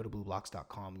go to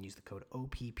blueblocks.com and use the code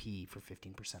OPP for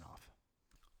 15% off.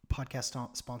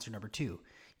 Podcast sponsor number 2.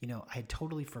 I had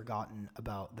totally forgotten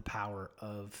about the power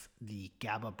of the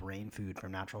GABA brain food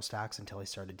from Natural Stacks until I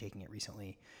started taking it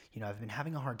recently. I've been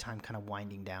having a hard time kind of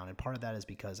winding down, and part of that is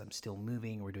because I'm still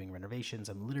moving. We're doing renovations.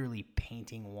 I'm literally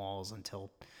painting walls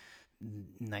until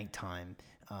nighttime,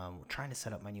 trying to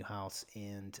set up my new house,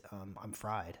 and I'm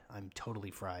fried. I'm totally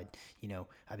fried.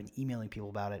 I've been emailing people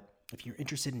about it. If you're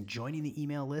interested in joining the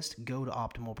email list, go to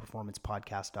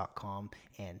optimalperformancepodcast.com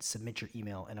and submit your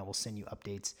email, and I will send you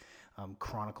updates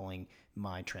chronicling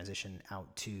my transition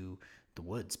out to the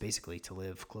woods, basically, to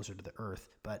live closer to the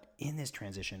earth. But in this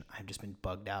transition, I've just been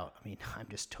bugged out. I'm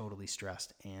just totally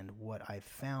stressed. And what I've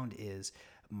found is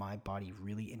my body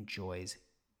really enjoys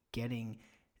getting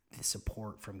the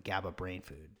support from GABA brain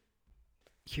food.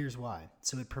 Here's why.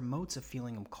 So it promotes a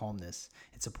feeling of calmness.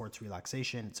 It supports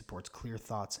relaxation. It supports clear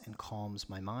thoughts and calms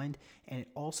my mind. And it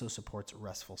also supports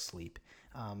restful sleep.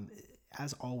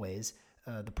 As always,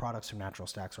 the products from Natural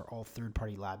Stacks are all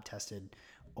third-party lab tested,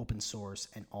 open source,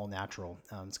 and all natural.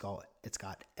 It's got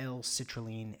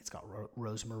L-citrulline. It's got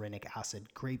rosmarinic acid,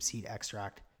 grapeseed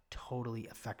extract. Totally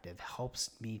effective. Helps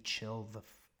me chill the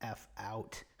F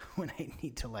out when I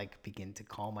need to begin to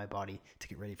calm my body to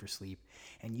get ready for sleep.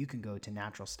 And you can go to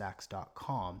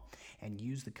naturalstacks.com and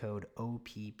use the code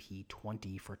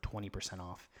OPP20 for 20%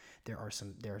 off. There are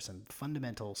some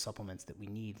fundamental supplements that we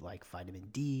need, like vitamin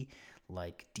D,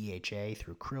 like DHA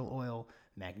through krill oil,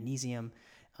 magnesium,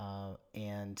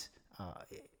 and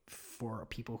for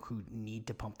people who need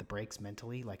to pump the brakes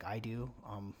mentally, like I do,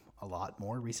 a lot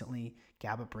more recently,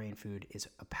 GABA brain food is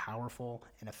a powerful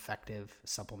and effective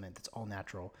supplement that's all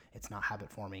natural. It's not habit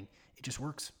forming. It just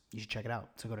works. You should check it out.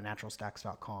 So go to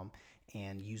naturalstacks.com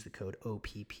and use the code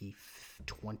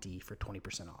OPP20 for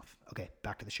 20% off. Okay,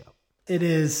 back to the show. It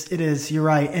is. You're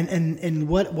right. And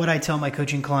what I tell my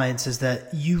coaching clients is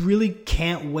that you really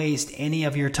can't waste any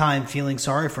of your time feeling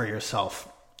sorry for yourself.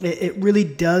 It really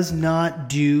does not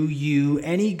do you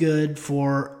any good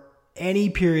for any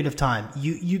period of time.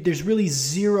 There's really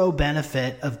zero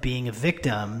benefit of being a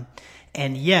victim,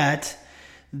 and yet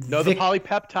the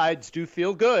polypeptides do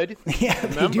feel good. Yeah,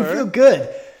 they do feel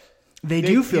good. They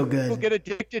do feel good. People get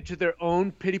addicted to their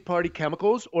own pity party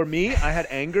chemicals. Or me, I had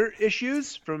anger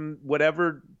issues from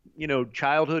whatever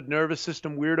childhood nervous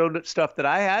system weirdo stuff that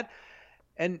I had,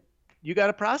 and you got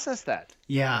to process that.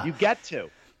 Yeah, you get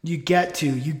to.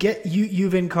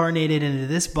 You've incarnated into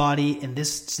this body in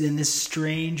this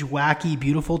strange, wacky,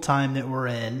 beautiful time that we're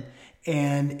in.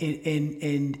 And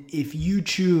if you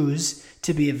choose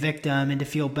to be a victim and to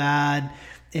feel bad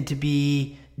and to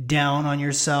be down on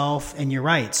yourself, and you're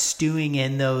right, stewing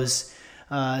in those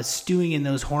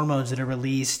hormones that are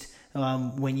released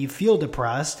when you feel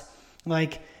depressed,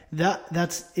 it's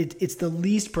the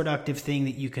least productive thing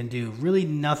that you can do. Really,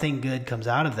 nothing good comes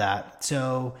out of that.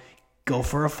 So go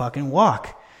for a fucking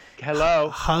walk. Hello.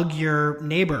 Hug your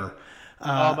neighbor.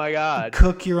 Oh my God.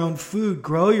 Cook your own food.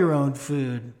 Grow your own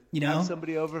food. Have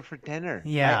somebody over for dinner.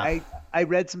 Yeah. I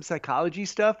read some psychology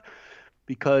stuff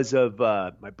because of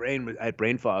my brain. I had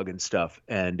brain fog and stuff,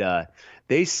 and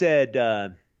they said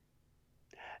 9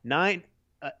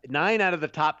 out of the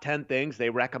top 10 things they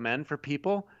recommend for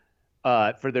people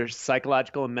for their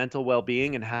psychological and mental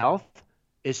well-being and health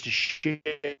is to share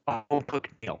a home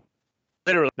cooked meal.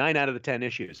 Literally 9 out of the 10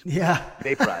 issues. Yeah.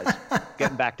 Vaporize.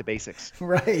 Getting back to basics.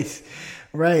 Right.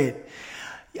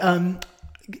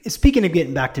 Speaking of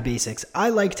getting back to basics, I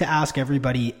like to ask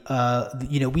everybody,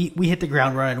 we hit the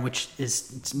ground running, which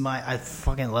is I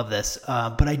fucking love this.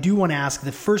 But I do want to ask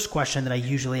the first question that I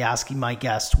usually ask my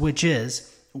guests, which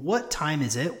is, what time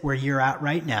is it where you're at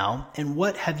right now? And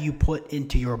what have you put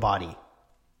into your body?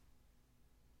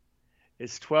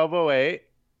 It's 12:08,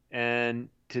 and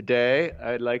today,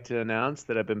 I'd like to announce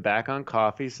that I've been back on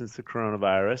coffee since the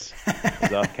coronavirus. I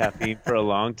was off caffeine for a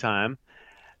long time.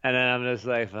 And then I'm just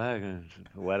like, fuck,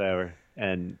 whatever.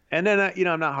 And then,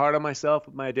 I'm not hard on myself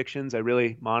with my addictions. I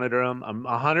really monitor them. I'm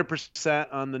 100%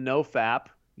 on the no FAP,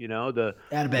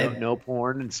 no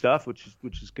porn and stuff, which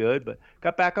is good. But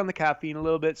got back on the caffeine a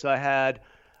little bit. So I had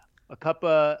a cup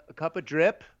of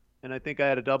drip and I think I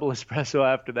had a double espresso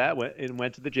after that.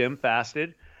 Went to the gym,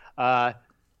 fasted. Uh,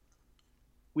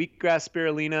 Wheatgrass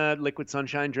spirulina liquid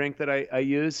sunshine drink that I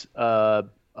use,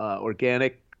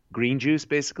 organic green juice,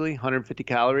 basically 150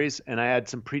 calories, and I had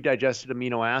some pre-digested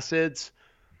amino acids,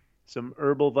 some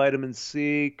herbal vitamin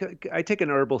C. I take an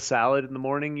herbal salad in the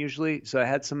morning usually, so I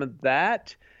had some of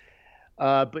that,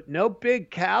 but no big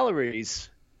calories.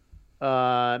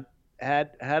 Uh,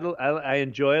 I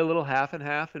enjoy a little half and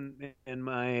half in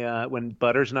my when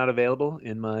butter's not available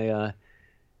in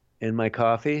my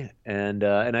coffee, and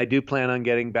I do plan on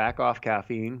getting back off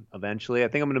caffeine eventually. I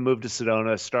think I'm going to move to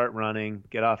Sedona, start running,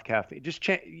 get off caffeine, just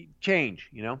change,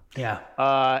 you know. Yeah.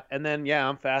 And then yeah,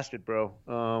 I'm fasted, bro.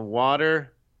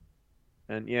 Water,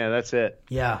 and yeah, that's it.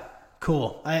 Yeah.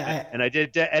 Cool. And I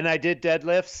did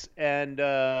deadlifts, and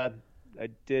I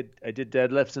did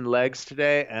deadlifts and legs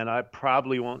today, and I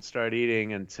probably won't start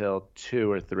eating until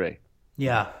 2 or 3.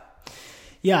 Yeah.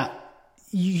 Yeah.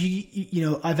 You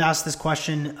know, I've asked this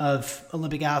question of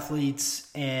Olympic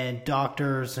athletes and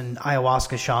doctors and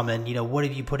ayahuasca shaman, you know, what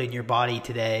have you put in your body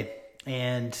today?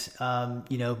 And,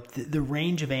 you know, the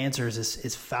range of answers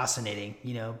is fascinating.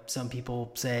 You know, some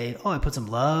people say, oh, I put some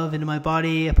love into my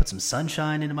body. I put some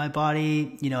sunshine into my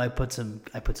body. You know, I put some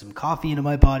coffee into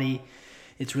my body.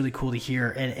 It's really cool to hear.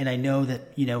 And I know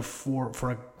that, you know, for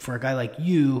a guy like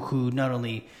you who not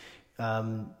only,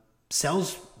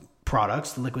 sells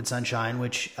products, the liquid sunshine,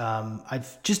 which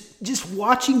I've just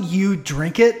watching you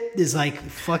drink it is like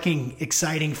fucking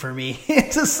exciting for me.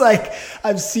 It's just like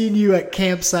I've seen you at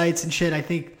campsites and shit.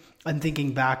 I'm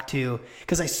thinking back to,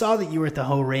 because I saw that you were at the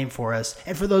Hoh Rainforest,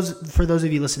 and for those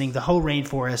of you listening, the Hoh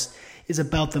Rainforest is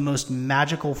about the most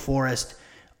magical forest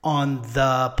on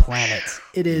the planet.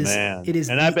 It is. Man. It is.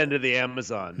 And I've been to the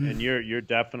Amazon, and you're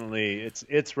definitely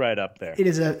it's right up there. It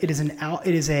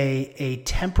is a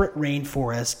temperate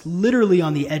rainforest, literally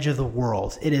on the edge of the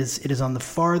world. It is on the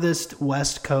farthest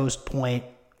west coast point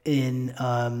in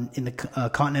the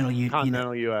continental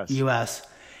U.S. U.S.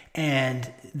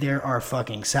 And there are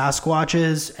fucking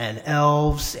Sasquatches and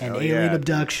elves and alien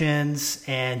abductions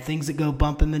and things that go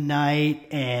bump in the night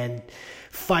and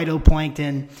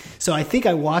phytoplankton. So I think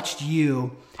I watched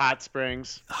you. Hot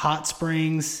Springs.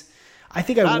 I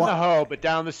think I not in the Hoh, but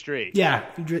down the street. Yeah,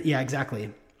 exactly.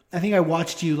 I think I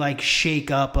watched you like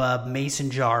shake up a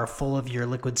mason jar full of your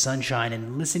liquid sunshine,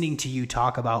 and listening to you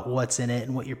talk about what's in it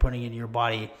and what you're putting in your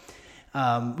body,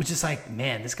 which is like,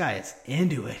 man, this guy is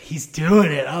into it. He's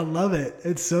doing it. I love it.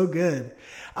 It's so good.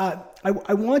 I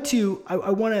want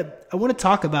to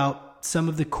talk about some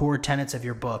of the core tenets of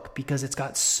your book because it's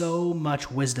got so much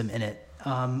wisdom in it.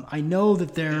 I know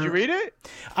that there. Did you read it?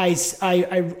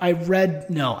 I read.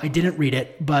 No, I didn't read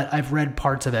it, but I've read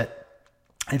parts of it.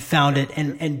 I found it,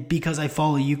 and because I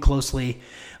follow you closely,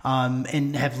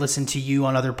 and have listened to you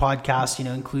on other podcasts, you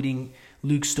know, including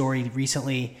Luke's story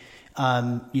recently,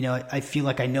 you know, I feel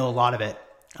like I know a lot of it.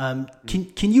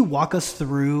 Can you walk us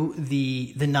through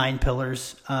the 9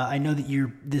 pillars? I know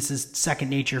that this is second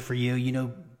nature for you. You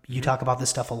know, you talk about this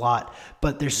stuff a lot,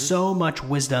 but there's so much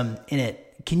wisdom in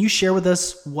it. Can you share with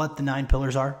us what the 9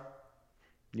 pillars are?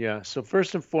 Yeah. So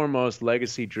first and foremost,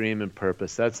 legacy, dream, and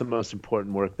purpose. That's the most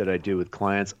important work that I do with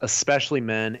clients, especially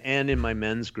men. And in my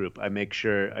men's group, I make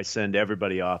sure I send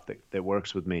everybody off that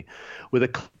works with me with a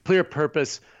clear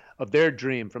purpose of their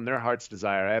dream from their heart's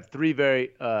desire. I have 3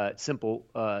 very simple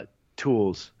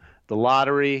tools: the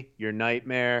lottery, your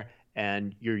nightmare,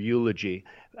 and your eulogy.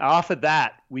 Off of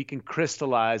that, we can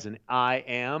crystallize an I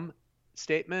am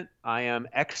statement. I am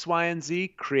X, Y, and Z,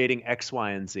 creating X,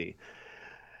 Y, and Z.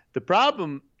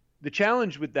 The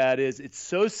challenge with that is it's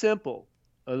so simple.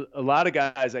 A lot of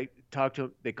guys I talk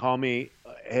to, they call me,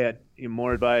 had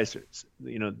more advice,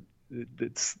 you know,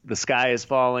 the sky is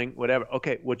falling, whatever.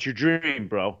 Okay, what's your dream,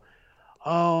 bro?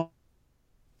 Oh,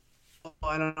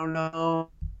 I don't know.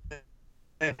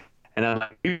 And I'm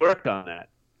like, we worked on that.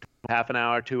 Half an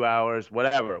hour, 2 hours,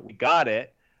 whatever. We got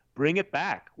it. Bring it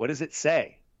back. What does it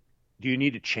say? Do you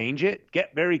need to change it?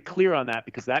 Get very clear on that,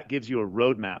 because that gives you a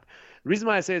roadmap. The reason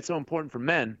why I say it's so important for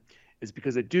men is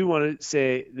because I do want to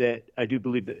say that I do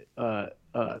believe that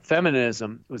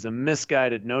feminism was a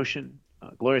misguided notion.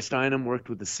 Gloria Steinem worked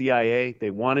with the CIA.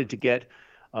 They wanted to get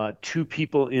 2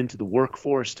 people into the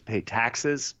workforce to pay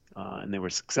taxes, and they were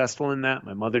successful in that.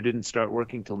 My mother didn't start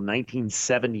working till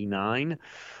 1979,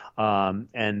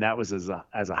 and that was as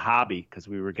a hobby because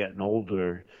we were getting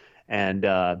older, and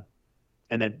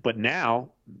then, but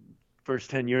now, first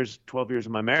 10 years, 12 years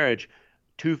of my marriage,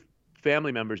 2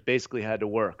 family members basically had to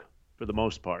work for the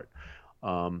most part.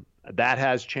 That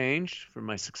has changed for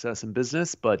my success in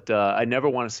business, but I never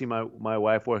want to see my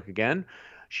wife work again.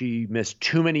 She missed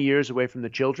too many years away from the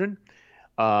children.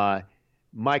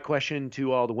 My question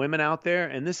to all the women out there,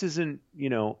 and this isn't,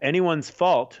 anyone's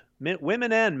fault,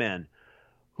 women and men,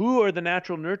 who are the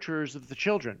natural nurturers of the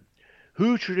children?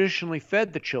 Who traditionally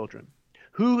fed the children?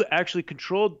 Who actually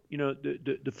controlled,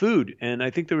 the food? And I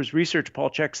think there was research, Paul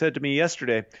Chek said to me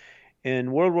yesterday,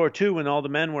 in World War II, when all the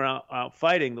men were out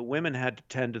fighting, the women had to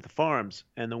tend to the farms,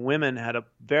 and the women had a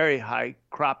very high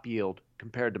crop yield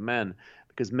compared to men,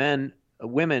 because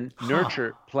women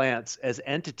nurture plants as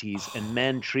entities, and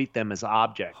men treat them as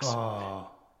objects.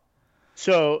 What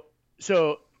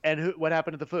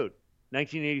happened to the food?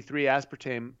 1983,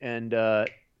 aspartame and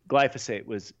glyphosate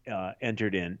was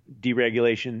entered in.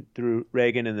 Deregulation through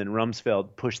Reagan, and then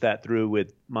Rumsfeld pushed that through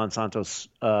with Monsanto's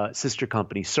sister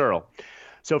company, Searle.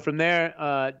 So from there,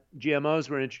 GMOs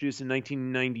were introduced in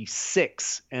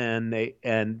 1996, and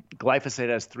glyphosate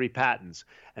has 3 patents.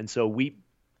 And so wheat,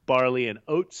 barley, and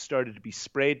oats started to be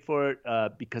sprayed for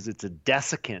it because it's a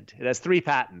desiccant. It has 3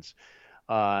 patents.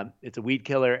 It's a weed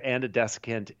killer and a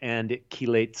desiccant, and it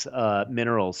chelates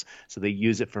minerals. So they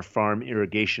use it for farm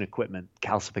irrigation equipment,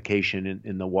 calcification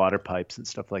in the water pipes and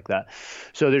stuff like that.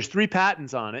 So there's 3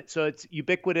 patents on it. So it's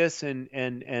ubiquitous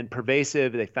and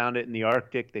pervasive. They found it in the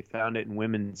Arctic. They found it in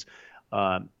women's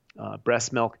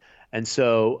breast milk. And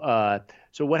so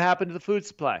what happened to the food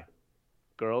supply?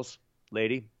 Girls,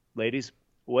 ladies,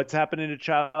 what's happening to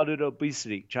childhood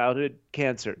obesity, childhood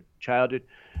cancer, childhood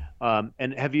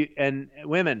and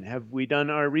women, have we done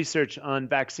our research on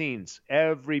vaccines?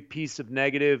 Every piece of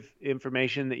negative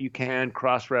information that you can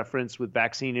cross-reference with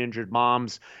vaccine-injured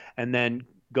moms, and then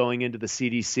going into the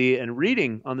CDC and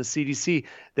reading on the CDC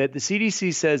that the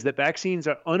CDC says that vaccines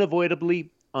are unavoidably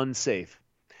unsafe.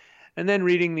 And then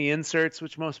reading the inserts,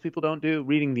 which most people don't do,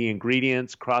 reading the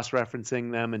ingredients,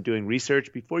 cross-referencing them, and doing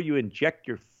research before you inject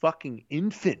your fucking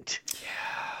infant.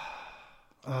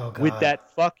 With that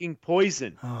fucking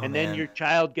poison. And then your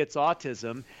child gets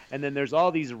autism, and then there's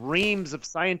all these reams of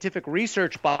scientific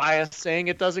research bias saying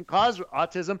it doesn't cause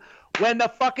autism, when the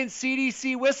fucking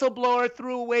CDC whistleblower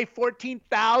threw away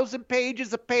 14,000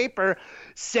 pages of paper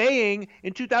saying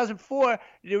in 2004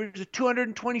 there was a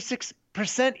 226%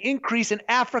 increase in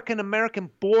African American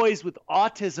boys with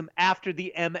autism after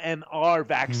the MMR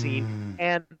vaccine.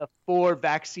 And the 4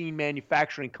 vaccine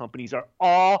manufacturing companies are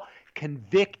all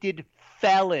convicted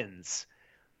felons.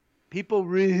 People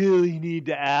really need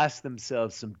to ask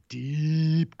themselves some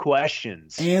deep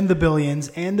questions. And the billions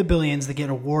that get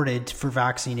awarded for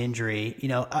vaccine injury.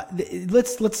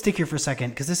 Let's stick here for a second,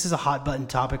 because this is a hot button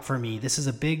topic for me. This is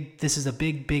a big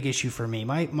issue for me.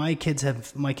 My kids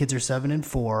are 7 and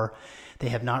 4. They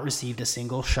have not received a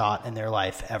single shot in their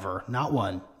life ever. Not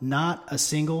one. Not a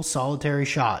single solitary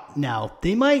shot. Now,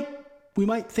 we might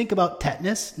think about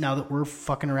tetanus now that we're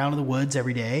fucking around in the woods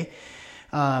every day.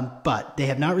 But they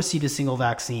have not received a single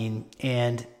vaccine,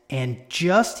 and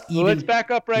just even. Well, let's back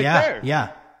up there.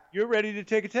 Yeah. You're ready to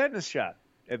take a tetanus shot.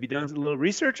 Have you done a little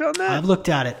research on that? I've looked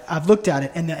at it,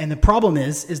 and the problem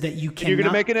is that you cannot. You're going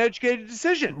to make an educated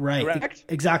decision, right? Correct?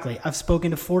 Exactly. I've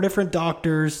spoken to 4 different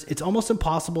doctors. It's almost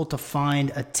impossible to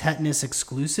find a tetanus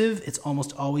exclusive. It's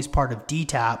almost always part of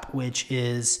DTaP, which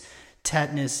is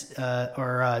tetanus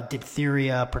or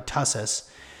diphtheria pertussis.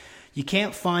 You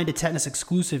can't find a tetanus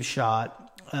exclusive shot.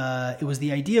 It was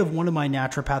the idea of one of my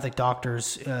naturopathic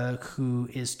doctors,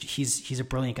 he's a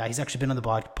brilliant guy. He's actually been on the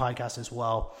podcast as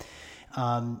well.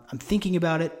 I'm thinking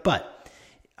about it, but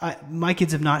my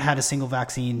kids have not had a single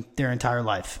vaccine their entire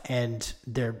life, and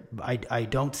I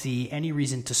don't see any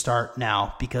reason to start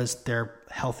now, because they're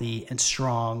healthy and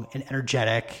strong and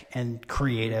energetic and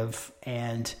creative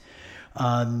and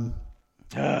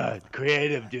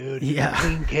creative, dude. Yeah.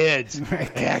 Clean kids.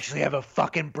 Right. They actually have a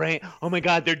fucking brain. Oh my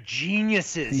God, they're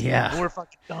geniuses. Yeah. We're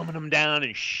fucking dumbing them down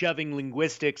and shoving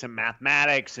linguistics and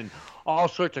mathematics and all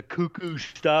sorts of cuckoo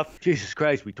stuff. Jesus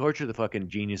Christ, we torture the fucking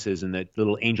geniuses and the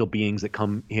little angel beings that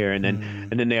come here, and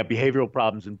then they have behavioral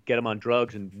problems and get them on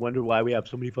drugs and wonder why we have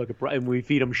so many fucking problems. And we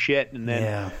feed them shit, and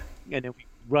then we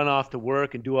run off to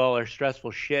work and do all our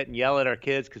stressful shit and yell at our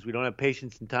kids because we don't have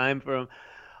patience and time for them.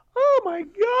 Oh my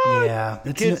God! Yeah,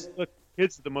 kids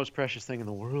are the most precious thing in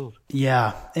the world.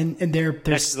 Yeah, and they're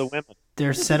next to the women.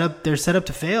 They're set up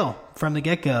to fail from the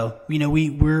get go.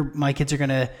 My kids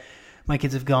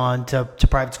have gone to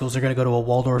private schools. They're going to go to a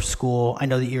Waldorf school. I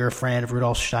know that you're a friend of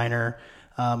Rudolf Steiner.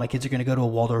 My kids are going to go to a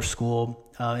Waldorf school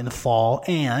in the fall.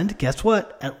 And guess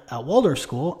what? At Waldorf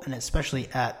school, and especially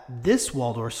at this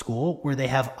Waldorf school, where they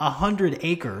have 100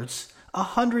 acres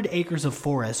of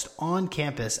forest on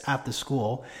campus at the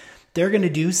school, they're going to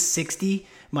do 60.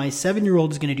 My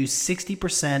 7-year-old is going to do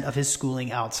 60% of his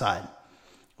schooling outside.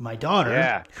 my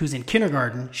daughter, who's in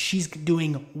kindergarten, she's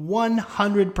doing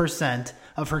 100%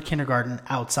 of her kindergarten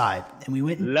outside. And we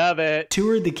went and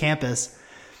toured the campus.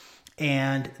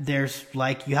 And there's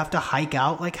like, you have to hike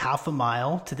out like half a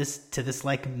mile to this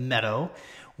like meadow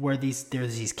where there's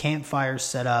these campfires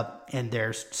set up, and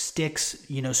there's sticks,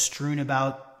 strewn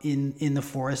about in the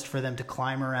forest for them to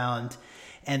climb around.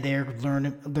 And they're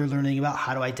learning about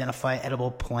how to identify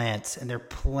edible plants, and they're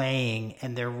playing,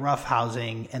 and they're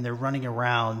roughhousing, and they're running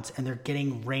around, and they're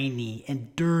getting rainy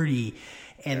and dirty.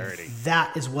 And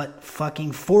that is what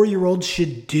fucking 4-year-olds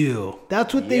should do.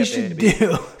 That's what they should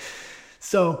do.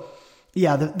 So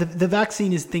yeah, the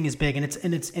vaccine thing is big, and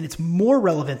it's more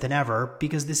relevant than ever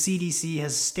because the CDC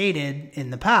has stated in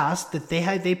the past that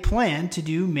they plan to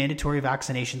do mandatory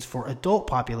vaccinations for adult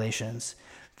populations.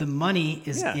 The money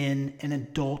is in an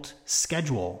adult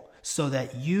schedule, so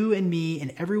that you and me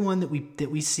and everyone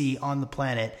that we see on the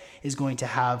planet is going to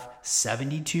have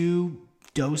 72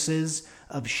 doses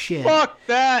of shit. Fuck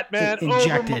that, man!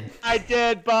 Injected. Over my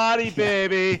dead body,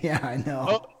 baby. Yeah, I know.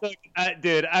 Oh, look,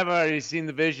 dude, I've already seen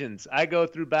the visions. I go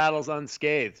through battles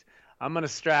unscathed. I'm gonna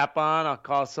strap on. I'll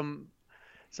call some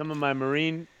of my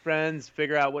Marine friends,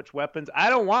 figure out which weapons. I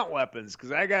don't want weapons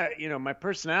because I got, my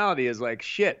personality is like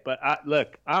shit. But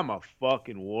look, I'm a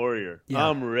fucking warrior. Yeah.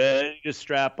 I'm ready to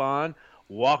strap on,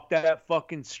 walk that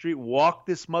fucking street, walk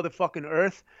this motherfucking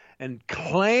earth, and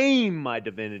claim my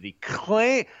divinity.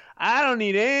 I don't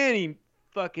need any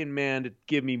fucking man to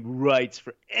give me rights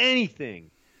for anything.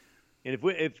 And if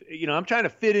I'm trying to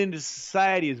fit into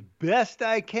society as best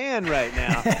I can right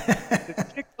now.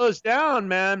 If shit goes down,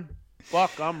 man,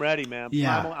 fuck, I'm ready, man.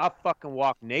 Yeah. I'll fucking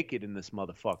walk naked in this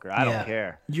motherfucker. I don't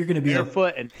care. You're gonna be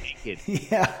barefoot and naked.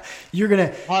 Yeah, you're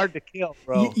gonna hard to kill,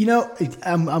 bro.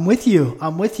 I'm with you.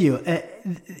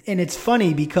 And it's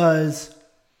funny because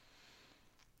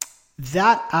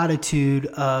that attitude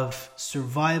of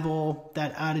survival,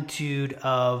 that attitude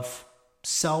of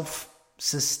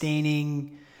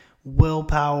self-sustaining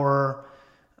willpower,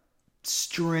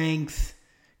 strength,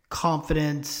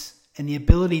 confidence, and the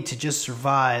ability to just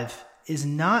survive is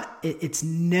not, it's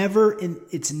never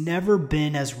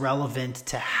been as relevant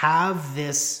to have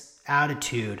this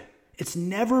attitude. It's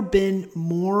never been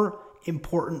more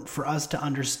important for us to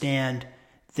understand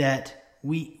that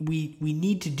we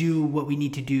need to do what we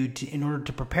need to do in order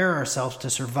to prepare ourselves to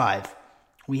survive.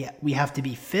 We have to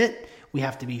be fit. We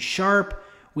have to be sharp.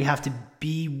 We have to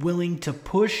be willing to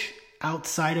push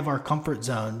outside of our comfort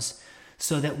zones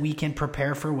so that we can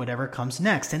prepare for whatever comes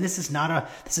next. And this is not a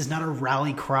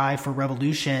rally cry for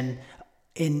revolution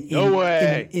in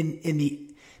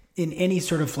any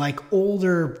sort of like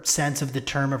older sense of the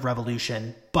term of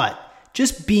revolution, but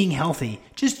just being healthy,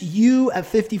 just you at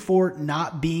 54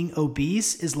 not being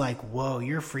obese is like, whoa,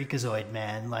 you're a freakazoid,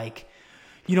 man. Like,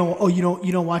 you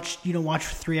don't watch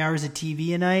 3 hours of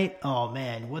TV a night. Oh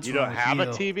man, what's wrong with you? You don't have a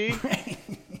TV?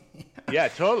 Yeah,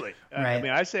 totally. Right. I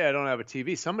mean, I say I don't have a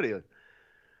TV. Somebody,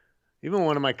 even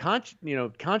one of my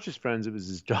conscious friends, it was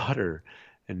his daughter,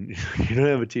 and you don't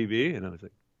have a TV? And I was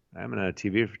like, I haven't had a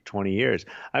TV for 20 years.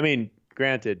 I mean,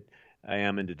 granted, I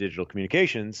am into digital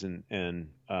communications and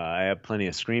I have plenty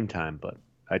of screen time, but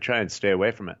I try and stay away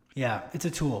from it. Yeah, it's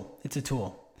a tool.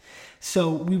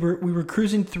 So we were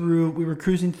cruising through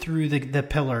the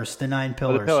pillars, the 9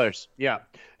 pillars. The pillars, yeah.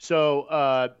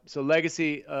 So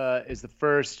legacy is the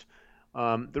first.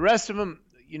 The rest of them,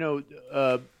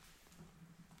 a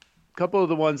couple of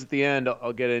the ones at the end,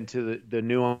 I'll get into the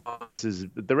nuances.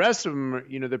 But the rest of them,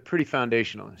 they're pretty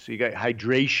foundational. So you got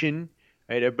hydration,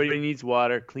 right? Everybody needs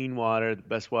water, clean water, the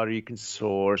best water you can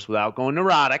source without going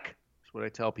neurotic. That's what I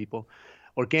tell people.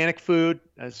 Organic food,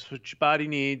 that's what your body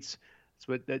needs.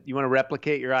 That you want to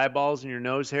replicate your eyeballs and your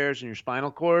nose hairs and your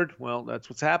spinal cord. Well, that's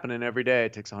what's happening every day.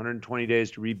 It takes 120 days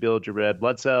to rebuild your red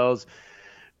blood cells.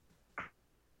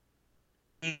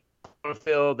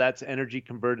 Chlorophyll, that's energy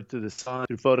converted to the sun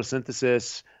through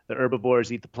photosynthesis. The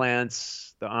herbivores eat the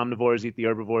plants. The omnivores eat the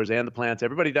herbivores and the plants.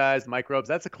 Everybody dies, the microbes.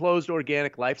 That's a closed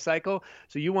organic life cycle.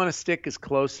 So you want to stick as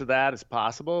close to that as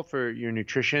possible for your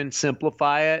nutrition.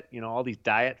 Simplify it. All these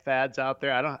diet fads out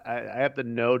there. I have the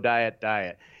no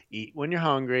diet. Eat when you're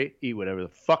hungry, eat whatever the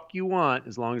fuck you want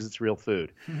as long as it's real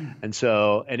food. And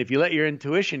if you let your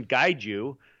intuition guide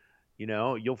you,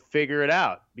 you'll figure it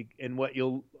out. And what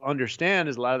you'll understand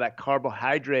is a lot of that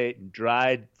carbohydrate and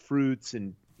dried fruits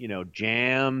and,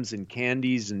 jams and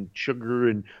candies and sugar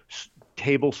and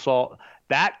table salt,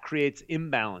 that creates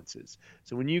imbalances.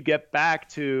 So when you get back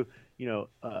to,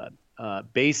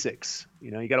 basics,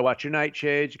 you got to watch your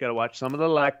nightshades, you got to watch some of the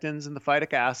lectins and the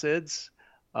phytic acids.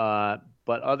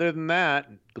 But other than that,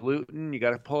 gluten, you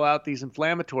got to pull out these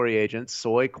inflammatory agents,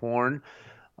 soy, corn,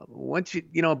 once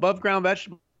above ground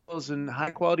vegetables and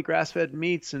high quality grass fed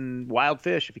meats and wild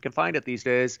fish, if you can find it these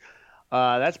days,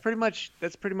 that's pretty much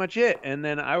it. And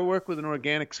then I work with an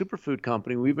organic superfood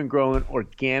company. We've been growing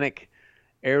organic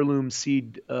heirloom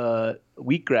seed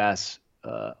wheatgrass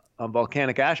on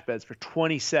volcanic ash beds for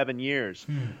 27 years.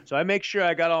 So I make sure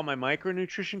I got all my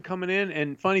micronutrition coming in.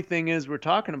 And funny thing is, we're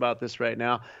talking about this right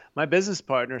now. My business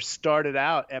partner started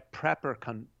out at prepper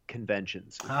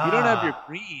conventions. If you don't have your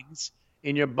greens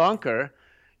in your bunker,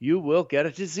 you will get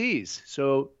a disease.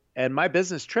 And my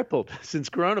business tripled since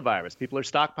coronavirus. People are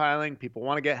stockpiling. People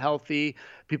want to get healthy.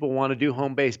 People want to do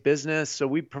home-based business. So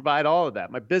we provide all of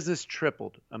that. My business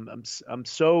tripled. I'm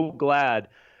so glad,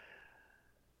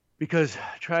 because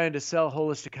trying to sell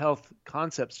holistic health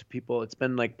concepts to people, it's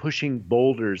been like pushing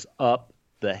boulders up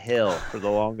the hill for the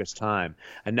longest time.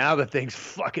 And now the thing's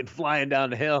fucking flying down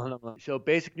the hill. And I'm like, so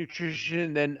basic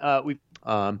nutrition, then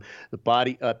the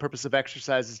body purpose of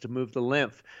exercise is to move the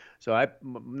lymph. So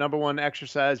number one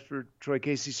exercise for Troy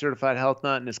Casey Certified Health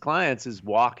Nut and his clients is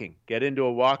walking. Get into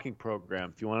a walking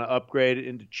program. If you want to upgrade it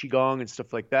into Qigong and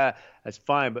stuff like that, that's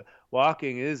fine. But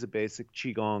walking is a basic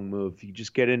Qigong move. You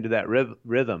just get into that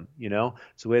rhythm,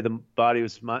 It's the way the body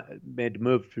was made to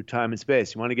move through time and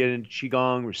space. You want to get into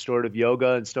Qigong, restorative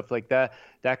yoga and stuff like that.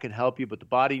 That can help you, but the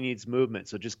body needs movement.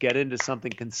 So just get into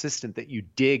something consistent that you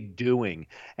dig doing.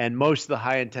 And most of the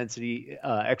high intensity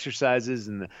exercises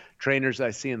and the trainers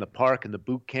I see in the park and the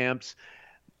boot camps,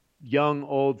 young,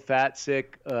 old, fat,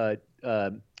 sick,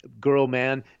 girl,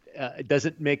 man, it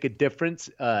doesn't make a difference.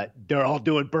 They're all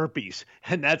doing burpees,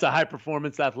 and that's a high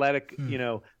performance athletic,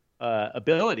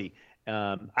 ability.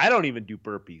 I don't even do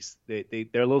burpees. They're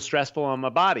a little stressful on my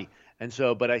body. And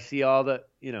so, but I see all the,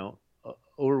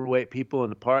 overweight people in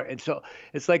the park. And so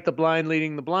it's like the blind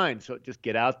leading the blind. So just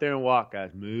get out there and walk, guys.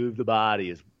 Move the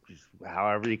body just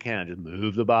however you can. Just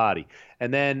move the body.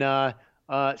 And then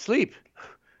sleep.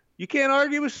 You can't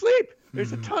argue with sleep.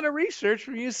 There's a ton of research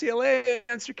from UCLA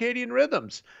on circadian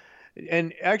rhythms.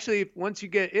 And actually, once you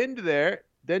get into there,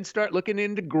 then start looking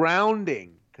into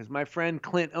grounding. Because my friend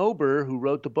Clint Ober, who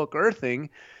wrote the book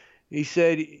Earthing, he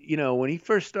said, when he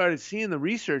first started seeing the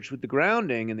research with the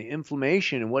grounding and the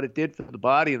inflammation and what it did for the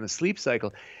body and the sleep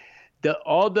cycle,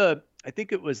 I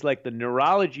think it was like the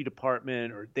neurology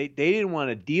department, or they didn't want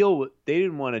to deal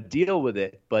with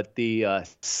it, but the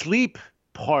sleep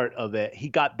part of it, he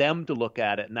got them to look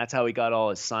at it, and that's how he got all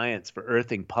his science for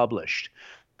Earthing published.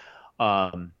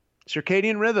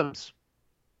 Circadian rhythms,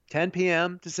 10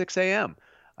 p.m. to 6 a.m.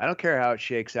 I don't care how it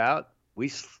shakes out. We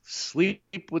sleep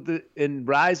and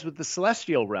rise with the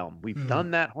celestial realm. We've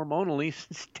done that hormonally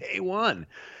since day one.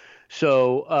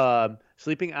 So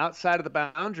sleeping outside of the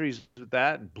boundaries with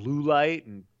that, and blue light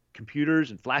and computers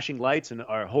and flashing lights, and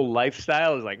our whole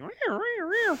lifestyle is like,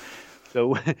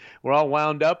 so we're all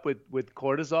wound up with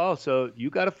cortisol. So you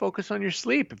got to focus on your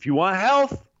sleep. If you want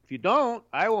health, if you don't,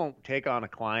 I won't take on a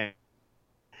client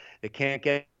that can't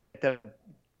get to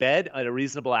bed at a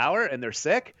reasonable hour and they're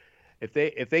sick. If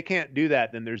they can't do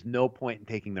that, then there's no point in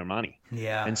taking their money.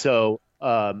 Yeah. And so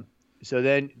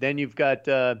then you've got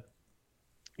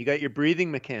your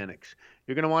breathing mechanics.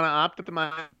 You're going to want to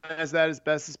optimize that as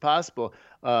best as possible.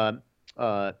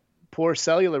 Poor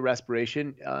cellular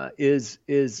respiration is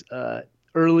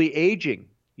early aging.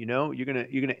 You're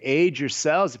gonna age your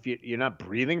cells if you're not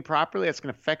breathing properly. That's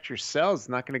going to affect your cells. It's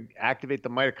not going to activate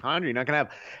the mitochondria. You're not going to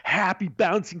have happy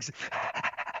bouncing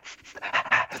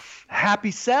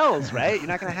happy cells, right? You're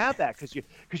not going to have that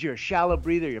because you're a shallow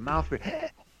breather. Your mouth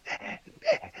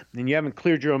and you haven't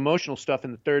cleared your emotional stuff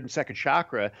in the third and second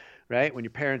chakra, right? When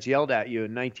your parents yelled at you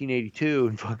in 1982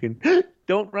 and fucking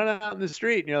don't run out in the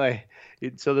street, and you're like,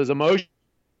 so there's emotion.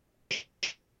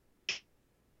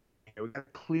 We got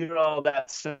to clear all that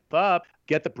stuff up,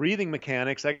 get the breathing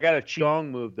mechanics. I got a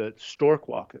Qigong move, the stork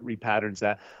walk, that repatterns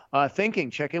that. Thinking,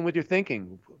 check in with your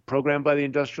thinking. Programmed by the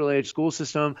industrial age school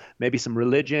system, maybe some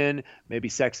religion, maybe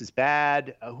sex is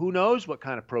bad. Who knows what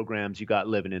kind of programs you got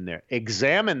living in there.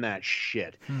 Examine that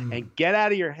shit and get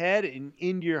out of your head and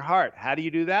into your heart. How do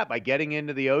you do that? By getting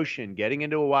into the ocean, getting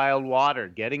into wild water,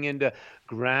 getting into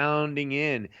grounding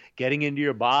in, getting into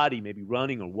your body, maybe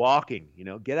running or walking.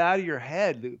 Get out of your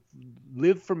head.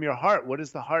 Live from your heart. What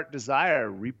does the heart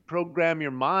desire? Reprogram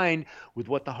your mind with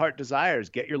what the heart desires.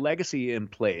 Get your legacy in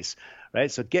place,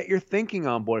 right? So get your thinking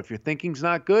on board. If your thinking's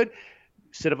not good,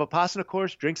 sit a Vipassana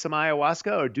course, drink some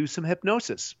ayahuasca, or do some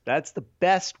hypnosis. That's the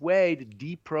best way to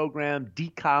deprogram,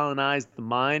 decolonize the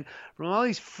mind from all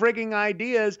these frigging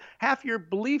ideas. Half your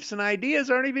beliefs and ideas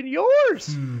aren't even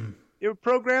yours. They were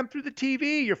programmed through the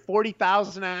TV, your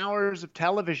 40,000 hours of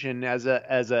television as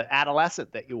a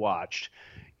adolescent that you watched,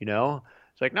 So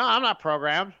It's like, no, I'm not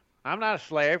programmed. I'm not a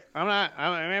slave. I'm not.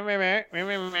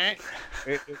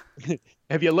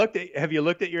 Have you looked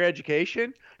at your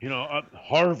education?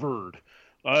 Harvard.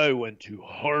 I went to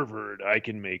Harvard. I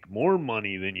can make more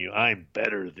money than you. I'm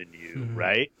better than you,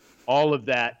 right? All of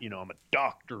that, I'm a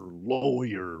doctor,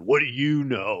 lawyer. What do you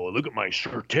know? Look at my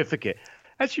certificate.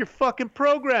 That's your fucking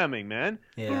programming, man.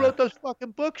 Yeah. Who wrote those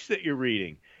fucking books that you're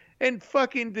reading? And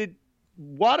fucking the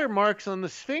watermarks on the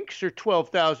Sphinx are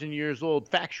 12,000 years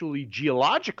old, factually,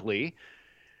 geologically.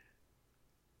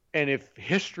 And if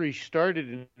history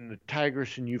started in the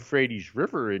Tigris and Euphrates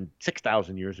River in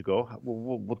 6,000 years ago,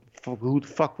 who the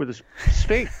fuck were the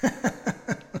Sphinx?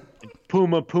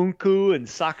 Puma Punku and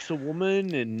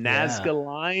Sacsayhuaman and Nazca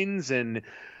Lines, and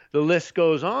the list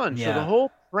goes on. Yeah. So the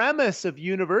whole premise of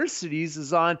universities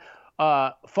is on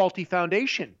faulty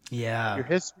foundation. Yeah.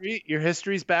 Your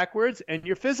history's backwards, and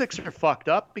your physics are fucked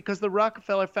up because the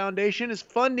Rockefeller Foundation is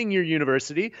funding your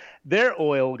university. They're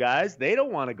oil guys. They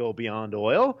don't want to go beyond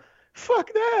oil.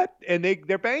 Fuck that. And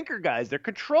they're banker guys. They're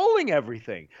controlling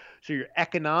everything. So your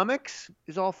economics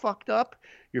is all fucked up.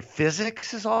 Your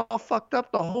physics is all fucked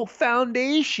up. The whole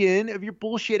foundation of your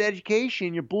bullshit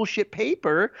education, your bullshit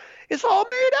paper, is all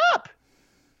made up.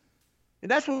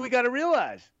 And that's what we got to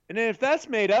realize. And then if that's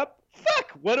made up,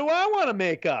 fuck, what do I want to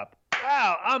make up?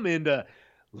 Wow, I'm into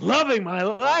loving my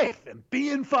life and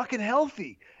being fucking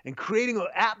healthy and creating an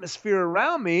atmosphere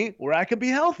around me where I can be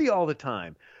healthy all the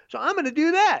time. So I'm going to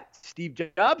do that. Steve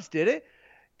Jobs did it.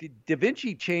 Da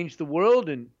Vinci changed the world,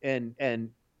 and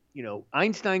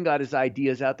Einstein got his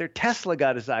ideas out there. Tesla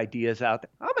got his ideas out there.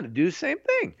 I'm going to do the same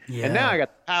thing. Yeah. And now I got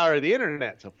the power of the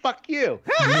internet, so fuck you.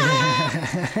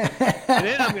 And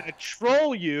then I'm going to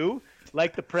troll you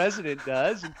like the president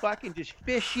does and fucking just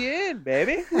fish you in,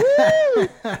 baby. Woo!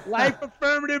 Life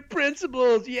affirmative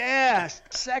principles, yes.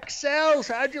 Sex sells.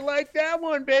 How'd you like that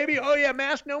one, baby? Oh, yeah,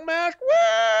 mask, no mask.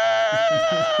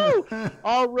 Woo!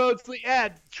 All roads lead. Yeah,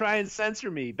 try and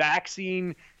censor me.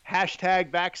 Vaccine,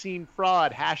 hashtag vaccine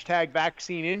fraud, hashtag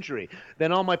vaccine injury.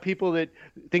 Then all my people that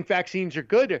think vaccines are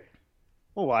good are,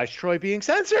 well, why is Troy being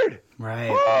censored? Right.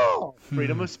 Oh,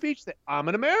 freedom of speech. I'm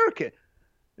an American.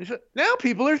 Now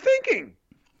people are thinking.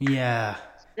 Yeah.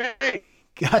 Hey,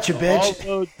 Gotcha,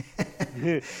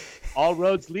 bitch. all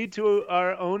roads lead to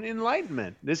our own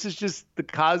enlightenment. This is just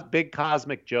the big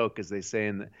cosmic joke, as they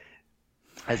say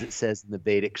as it says in the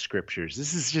Vedic scriptures.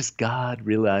 This is just God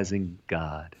realizing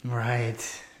God.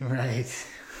 Right.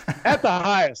 At the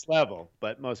highest level,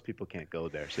 but most people can't go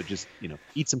there. So just,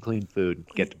 eat some clean food and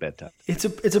get to bedtime. It's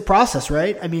a process,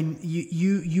 right? I mean,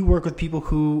 you work with people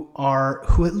who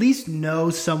at least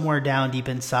know somewhere down deep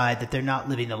inside that they're not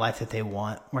living the life that they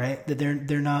want, right? That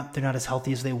they're not as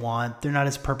healthy as they want. They're not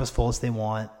as purposeful as they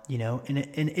want, and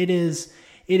it is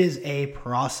a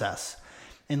process.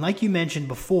 And like you mentioned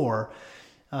before,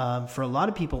 for a lot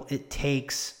of people, it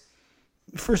takes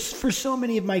for so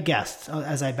many of my guests,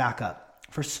 as I back up,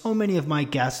 for so many of my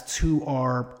guests who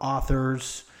are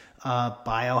authors,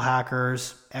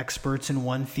 biohackers, experts in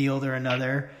one field or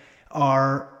another,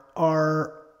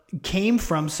 came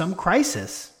from some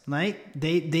crisis, right?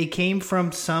 They came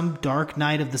from some dark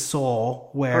night of the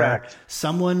soul where Correct.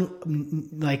 Someone,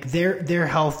 like their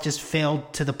health just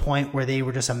failed to the point where they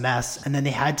were just a mess, and then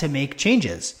they had to make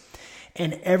changes.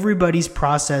 And everybody's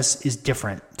process is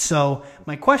different. So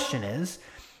my question is,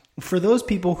 for those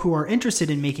people who are interested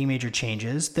in making major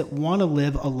changes, that want to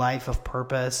live a life of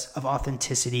purpose, of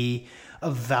authenticity,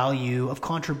 of value, of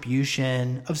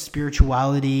contribution, of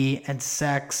spirituality and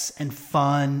sex and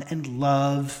fun and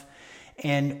love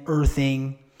and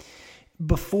earthing,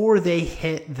 before they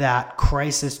hit that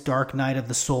crisis, dark night of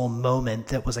the soul moment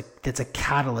that's a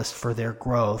catalyst for their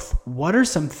growth, what are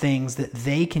some things that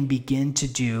they can begin to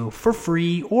do for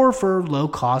free or for low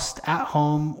cost at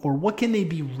home, or what can they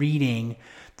be reading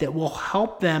that will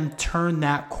help them turn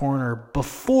that corner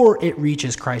before it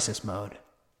reaches crisis mode?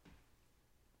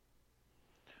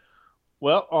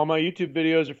 Well, all my YouTube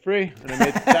videos are free, and I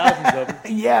made thousands of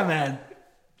them. Yeah, man.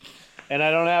 And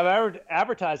I don't have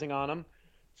advertising on them.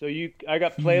 So I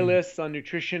got playlists on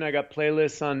nutrition. I got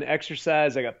playlists on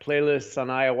exercise. I got playlists on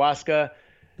ayahuasca.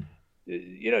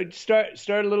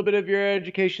 Start a little bit of your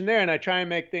education there, and I try and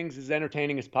make things as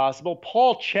entertaining as possible.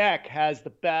 Paul Chek has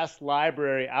the best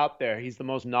library out there. He's the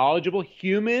most knowledgeable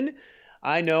human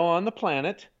I know on the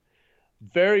planet.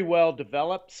 Very well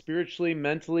developed spiritually,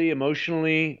 mentally,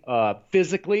 emotionally,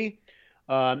 physically.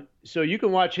 So you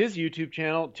can watch his YouTube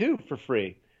channel too for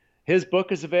free. His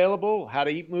book is available, How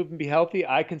to Eat, Move, and Be Healthy.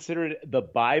 I consider it the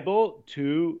Bible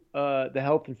to the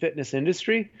health and fitness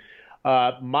industry.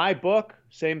 My book,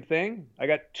 same thing. I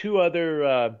got two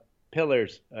other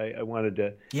pillars I wanted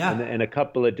to, Yeah. and a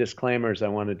couple of disclaimers I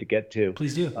wanted to get to,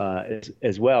 Please do.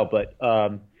 as well. But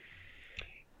uh,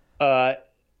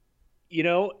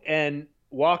 and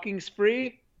walking's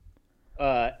free.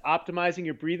 Optimizing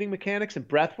your breathing mechanics and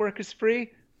breath work is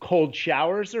free. Cold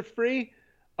showers are free.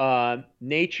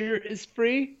 Nature is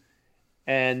free,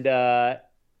 and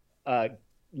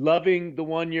loving the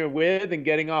one you're with and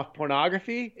getting off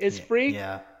pornography is free.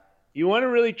 Yeah. You want to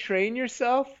really train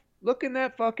yourself? Look in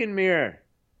that fucking mirror.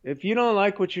 If you don't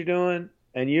like what you're doing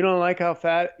and you don't like how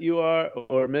fat you are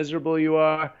or miserable you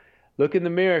are, look in the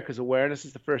mirror, because awareness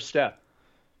is the first step.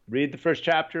 Read the first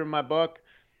chapter of my book,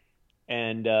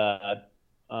 and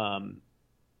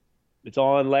it's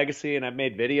all in Legacy, and I've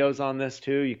made videos on this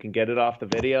too. You can get it off the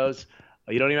videos.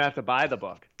 You don't even have to buy the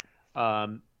book.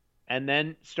 And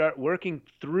then start working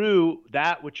through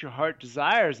that which your heart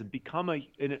desires and become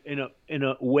an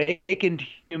awakened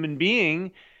human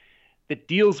being that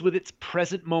deals with its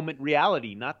present moment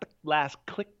reality, not the last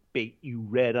clickbait you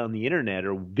read on the internet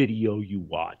or video you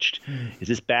watched. Is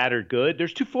this bad or good?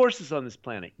 There's two forces on this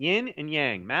planet, yin and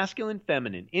yang, masculine,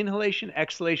 feminine, inhalation,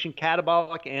 exhalation,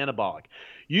 catabolic, anabolic.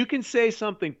 You can say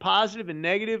something positive and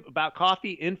negative about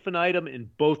coffee infinitum in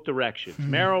both directions.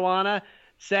 Marijuana,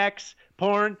 sex,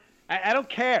 porn, I don't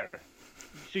care.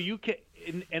 So you can,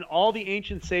 and all the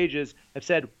ancient sages have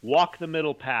said, walk the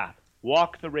middle path,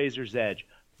 walk the razor's edge,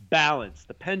 balance.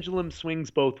 The pendulum swings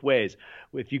both ways.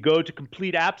 If you go to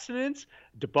complete abstinence,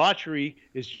 debauchery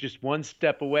is just one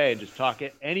step away. And just talk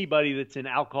at anybody that's in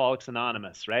Alcoholics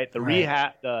Anonymous, right?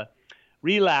 The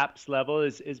relapse level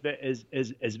is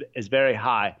very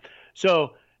high.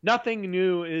 So nothing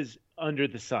new is under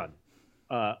the sun.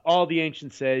 All the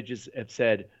ancient sages have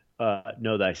said,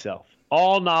 know thyself.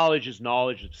 All knowledge is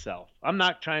knowledge of self. I'm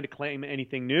not trying to claim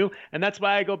anything new, and that's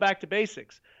why I go back to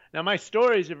basics. Now, my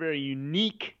stories are very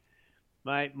unique.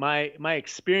 My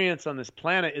experience on this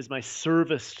planet is my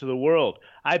service to the world.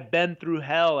 I've been through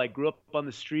hell. I grew up on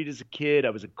the street as a kid. I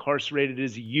was incarcerated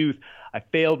as a youth. I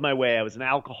failed my way. I was an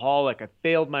alcoholic. I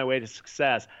failed my way to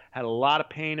success. Had a lot of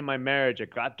pain in my marriage. I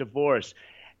got divorced,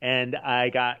 and I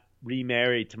got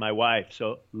remarried to my wife.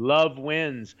 So love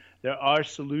wins. There are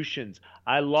solutions.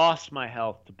 I lost my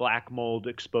health to black mold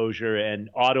exposure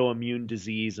and autoimmune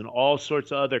disease and all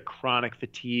sorts of other chronic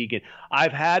fatigue. And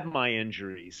I've had my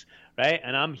injuries, right?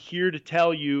 And I'm here to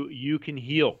tell you, you can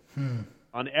heal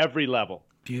on every level.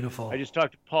 Beautiful. I just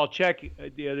talked to Paul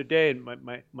Chek the other day,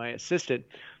 and my assistant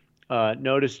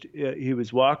noticed he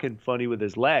was walking funny with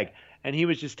his leg. And he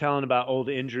was just telling about old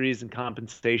injuries and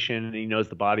compensation, and he knows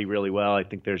the body really well. I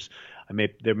think there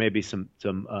may be some.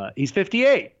 He's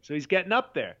 58, so he's getting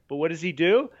up there. But what does he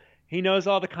do? He knows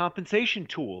all the compensation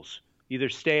tools. Either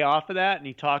stay off of that, and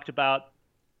he talked about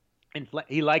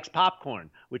he likes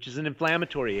popcorn, which is an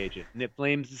inflammatory agent, and it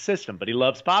inflames the system. But he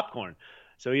loves popcorn,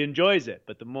 so he enjoys it.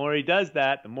 But the more he does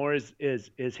that, the more his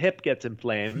hip gets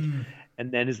inflamed,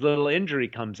 and then his little injury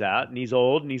comes out, and he's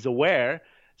old and he's aware.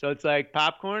 So it's like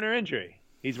popcorn or injury.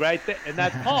 He's right there. And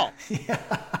that's Paul.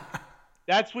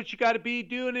 That's what you got to be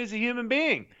doing as a human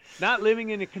being. Not living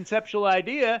in a conceptual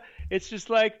idea. It's just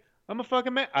like, I'm a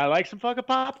fucking man. I like some fucking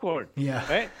popcorn. Yeah.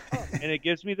 Right? And it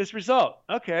gives me this result.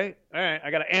 Okay. All right. I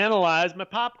got to analyze my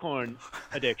popcorn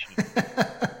addiction.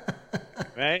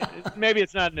 Right? Maybe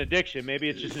it's not an addiction. Maybe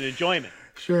it's just an enjoyment.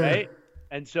 Sure. Right?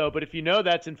 And so, but if you know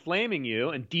that's inflaming you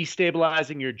and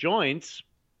destabilizing your joints,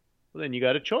 well, then you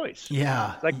got a choice.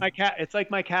 Yeah. It's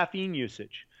like my caffeine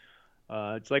usage.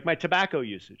 It's like my tobacco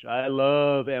usage. I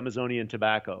love Amazonian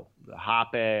tobacco, the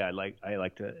hape. I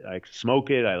like to smoke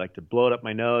it. I like to blow it up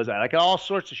my nose. I like all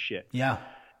sorts of shit. Yeah.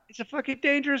 It's a fucking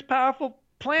dangerous, powerful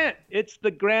plant. It's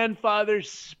the grandfather's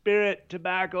spirit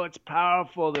tobacco. It's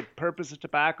powerful. The purpose of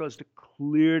tobacco is to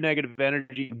clear negative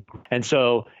energy. And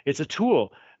so it's a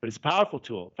tool. But it's a powerful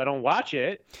tool. If I don't watch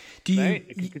it,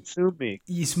 it can consume me.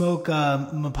 You smoke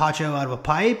Mapacho out of a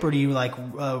pipe, or do you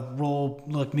roll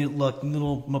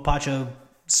little Mapacho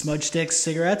smudge sticks,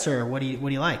 cigarettes, or what do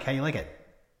you like? How do you like it?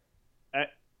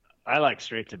 I like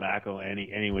straight tobacco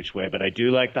any which way, but I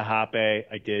do like the hape.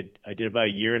 I did about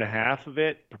a year and a half of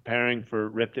it preparing for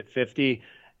Ripped at 50.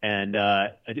 And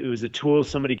it was a tool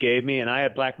somebody gave me, and I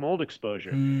had black mold exposure.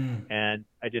 And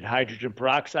I did hydrogen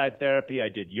peroxide therapy. I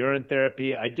did urine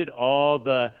therapy. I did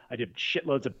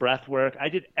shitloads of breath work. I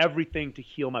did everything to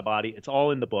heal my body. It's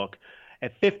all in the book.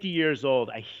 At 50 years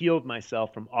old, I healed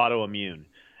myself from autoimmune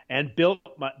and built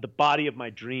the body of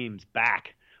my dreams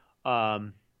back.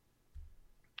 So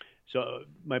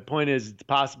my point is, it's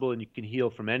possible, and you can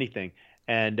heal from anything.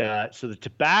 And so the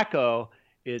tobacco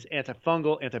is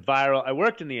antifungal, antiviral. I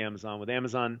worked in the Amazon with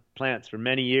Amazon plants for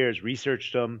many years,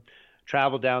 researched them,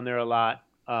 traveled down there a lot,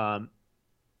 Um,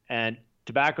 and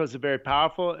tobacco is a very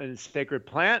powerful and sacred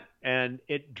plant, and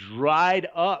it dried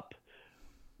up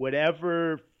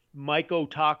whatever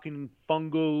mycotoxin,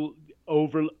 fungal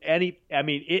over any. I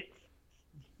mean, it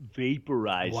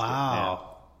vaporized it, man.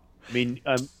 Wow. I mean,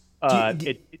 Do,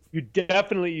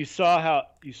 do, you saw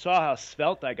how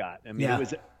svelte I got. I mean, it yeah.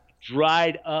 was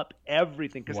dried up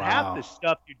everything because half the Wow.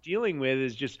 stuff you're dealing with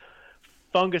is just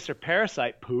fungus or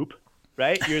parasite poop,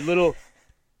 right? Your little,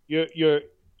 your.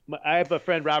 I have a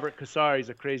friend, Robert Cassar. He's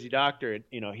a crazy doctor, and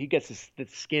he gets the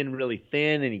skin really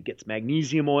thin, and he gets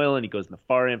magnesium oil, and he goes in the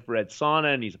far infrared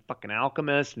sauna, and he's a fucking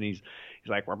alchemist, and he's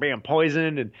like, we're being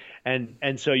poisoned,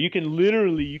 and so you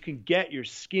can get your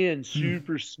skin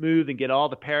super smooth and get all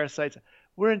the parasites.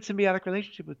 We're in symbiotic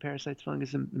relationship with parasites,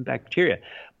 fungus, and bacteria,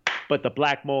 but the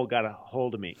black mold got a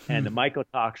hold of me, and the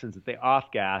mycotoxins that they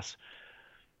off gas.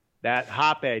 That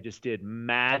Hoppe just did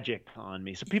magic on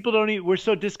me. So people don't we're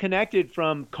so disconnected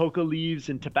from coca leaves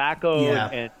and tobacco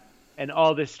Yeah. and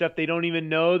all this stuff. They don't even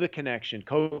know the connection.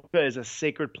 Coca is a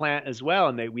sacred plant as well.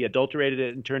 And we adulterated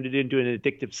it and turned it into an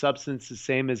addictive substance, the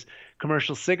same as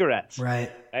commercial cigarettes.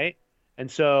 Right. Right.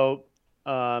 And so,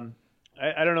 I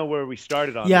don't know where we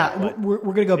started on Yeah. that, We're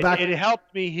going to go back. it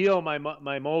helped me heal my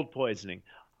mold poisoning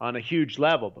on a huge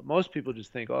level. But most people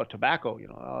just think, oh,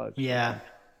 tobacco, Yeah.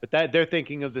 But that they're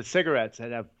thinking of the cigarettes that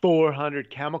have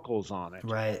 400 chemicals on it,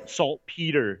 Right.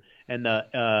 saltpeter. And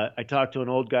I talked to an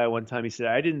old guy one time. He said,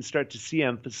 I didn't start to see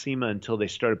emphysema until they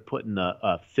started putting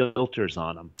the filters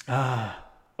on them. Ah.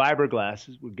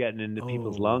 Fiberglasses were getting into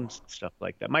people's lungs and stuff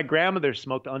like that. My grandmother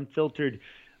smoked unfiltered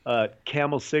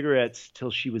Camel cigarettes till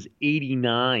she was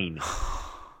 89.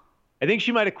 I think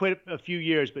she might have quit a few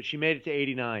years, but she made it to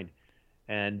 89.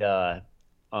 And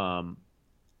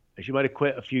she might have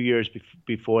quit a few years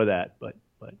before that, but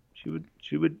she would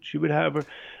have her.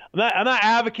 I'm not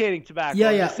advocating tobacco. Yeah,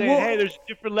 I'm yeah. just saying, hey, there's a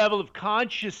different level of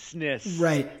consciousness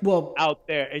Right. Well, out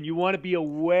there, and you want to be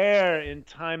aware in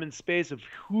time and space of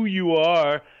who you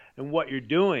are and what you're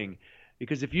doing.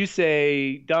 Because if you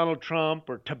say Donald Trump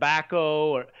or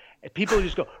tobacco, or people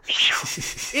just go,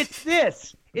 it's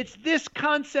this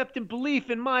concept and belief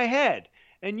in my head,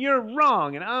 and you're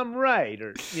wrong, and I'm right,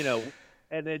 or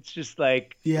and it's just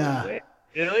like, yeah. wait,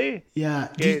 really? Yeah.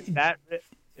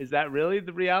 Is that really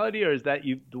the reality, or is that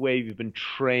the way you've been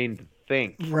trained to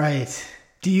think? Right.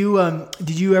 Did you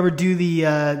ever do the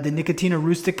Nicotina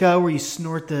rustica where you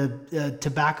snort the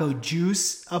tobacco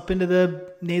juice up into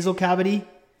the nasal cavity?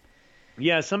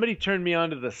 Yeah, somebody turned me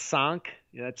on to the Sank.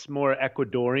 That's more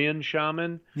Ecuadorian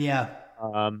shaman. Yeah.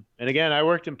 And again, I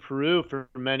worked in Peru for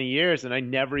many years, and I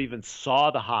never even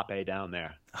saw the Hoppe down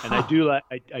there. And I do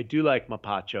like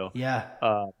Mapacho. Yeah.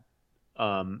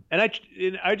 And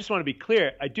I just want to be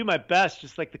clear. I do my best,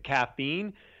 just like the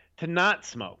caffeine, to not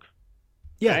smoke.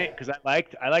 Yeah. Right? Because I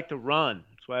like to run.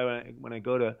 That's why when I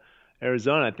go to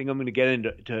Arizona, I think I'm going to get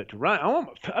into to run.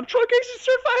 I'm Troy Casey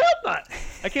certified health nut.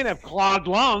 I can't have clogged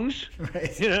lungs.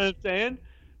 Right. You know what I'm saying?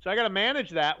 So I got to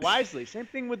manage that wisely. Same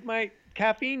thing with my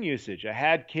caffeine usage. I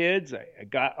had kids. I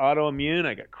got autoimmune.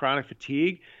 I got chronic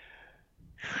fatigue.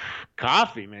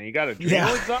 Coffee, man. You got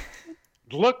adrenal exhaustion.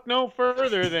 Look no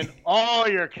further than all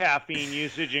your caffeine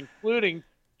usage, including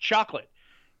chocolate.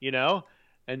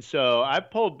 And so I've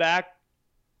pulled back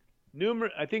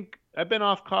I think I've been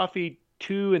off coffee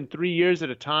 2 and 3 years at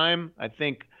a time. I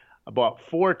think about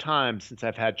 4 times since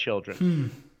I've had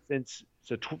children. In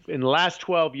the last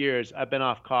 12 years, I've been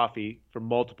off coffee for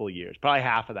multiple years, probably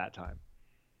half of that time.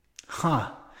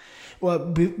 Huh.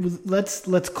 Well,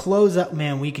 let's close up.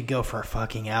 Man, we could go for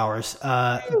fucking hours.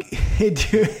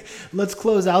 Let's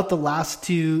close out the last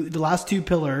two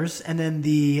pillars, and then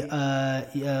the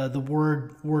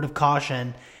word of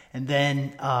caution, and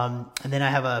then I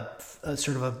have a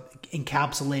sort of a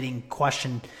encapsulating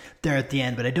question there at the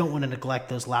end. But I don't want to neglect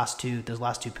those last two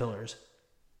pillars.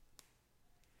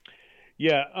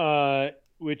 Yeah.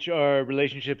 Which are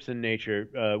relationships in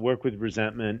nature. Work with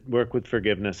resentment, work with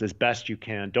forgiveness as best you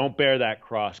can. Don't bear that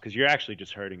cross, because you're actually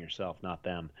just hurting yourself, not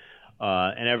them.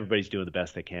 And everybody's doing the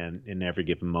best they can in every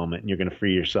given moment. And you're going to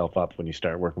free yourself up when you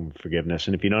start working with forgiveness.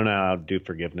 And if you don't know how to do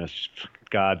forgiveness,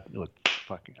 God, look,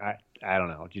 fucking, I don't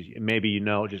know. Maybe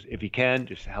just if you can,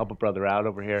 just help a brother out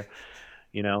over here.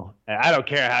 I don't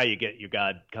care how you get your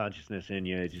God consciousness in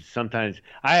you. It's just sometimes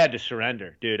I had to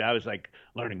surrender, dude. I was like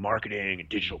learning marketing and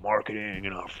digital marketing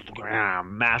and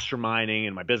masterminding,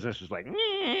 and my business was like,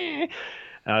 and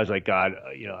I was like, God,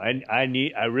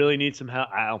 I really need some help.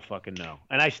 I don't fucking know.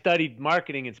 And I studied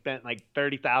marketing and spent like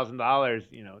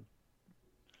 $30,000,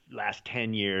 last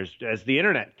 10 years as the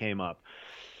internet came up.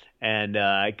 and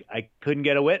I couldn't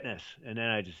get a witness. And then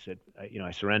I just said,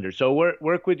 I surrendered. So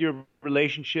work with your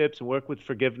relationships and work with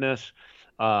forgiveness.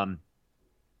 Um,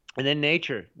 and then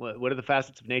nature. What are the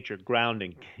facets of nature?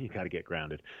 Grounding. You got to get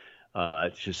grounded.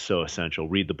 It's just so essential.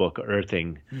 Read the book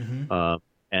Earthing, Mm-hmm.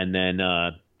 and then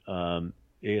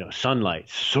sunlight,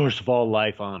 source of all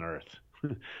life on Earth.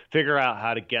 Figure out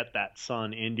how to get that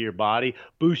sun into your body,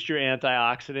 boost your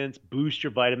antioxidants, boost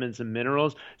your vitamins and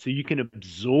minerals, so you can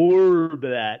absorb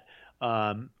that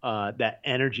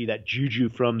energy, that juju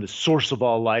from the source of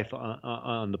all life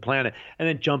on the planet, and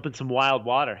then jump in some wild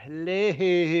water.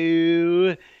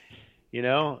 Hello,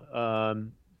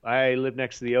 I live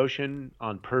next to the ocean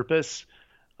on purpose.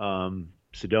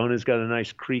 Sedona's got a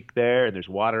nice creek there, and there's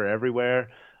water everywhere.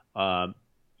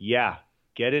 Yeah,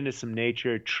 get into some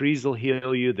nature. Trees will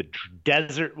heal you. The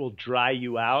desert will dry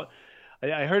you out.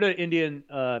 I heard an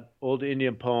old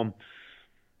Indian poem.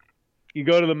 You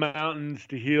go to the mountains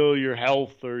to heal your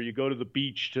health, or you go to the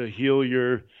beach to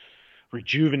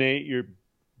rejuvenate your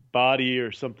body,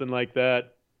 or something like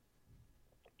that.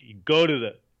 You go to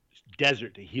the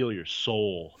desert to heal your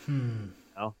soul. And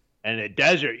the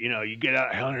desert, you get out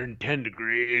 110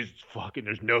 degrees,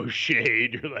 there's no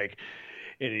shade. You're like,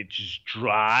 and it's just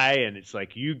dry, and it's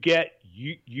like you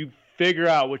figure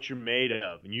out what you're made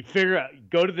of, and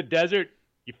go to the desert,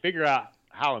 you figure out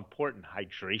how important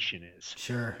hydration is.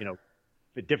 Sure.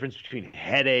 The difference between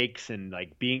headaches and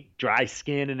like being dry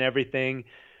skin and everything.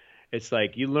 It's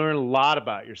like you learn a lot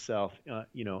about yourself,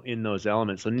 in those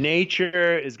elements. So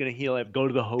nature is going to heal. Go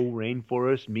to the whole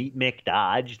rainforest, meet Mick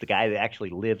Dodge, the guy that actually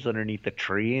lives underneath the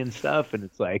tree and stuff. And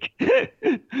it's like, and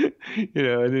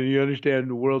then you understand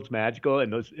the world's magical,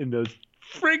 and those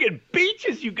friggin'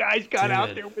 beaches you guys got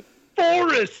out there with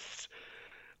forests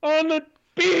on the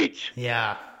beach.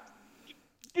 Yeah.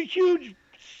 The huge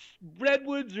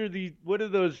redwoods, or what are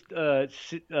those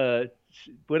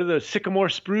sycamore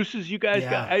spruces you guys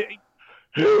got?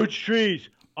 Huge trees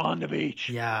on the beach.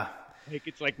 Yeah.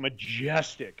 It's like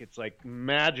majestic. It's like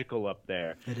magical up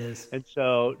there. It is. And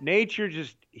so nature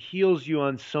just heals you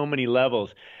on so many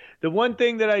levels. The one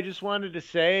thing that I just wanted to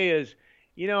say is,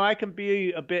 I can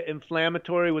be a bit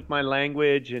inflammatory with my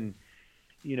language, and,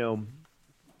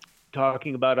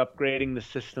 talking about upgrading the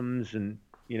systems, and,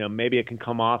 maybe it can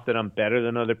come off that I'm better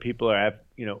than other people, or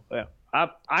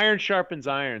iron sharpens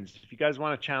irons. If you guys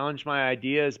want to challenge my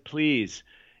ideas, please,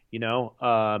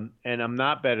 and I'm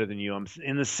not better than you. I'm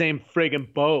in the same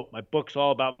friggin' boat. My book's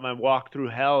all about my walk through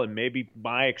hell, and maybe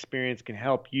my experience can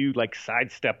help you like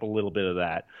sidestep a little bit of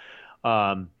that.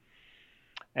 I'm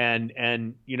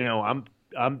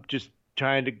just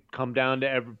trying to come down to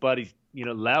everybody's,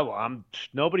 level.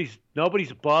 Nobody's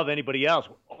above anybody else.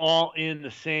 We're all in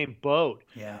the same boat.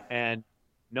 Yeah. And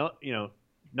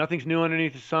nothing's new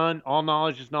underneath the sun. All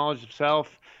knowledge is knowledge of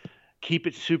self. Keep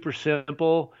it super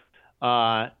simple.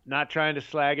 Not trying to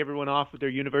slag everyone off with their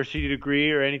university degree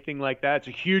or anything like that. It's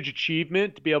a huge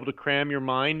achievement to be able to cram your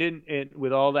mind in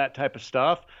with all that type of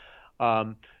stuff.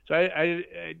 So I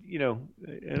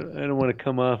don't want to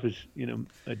come off as,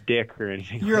 a dick or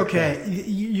anything. You're like okay. that.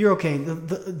 You're okay.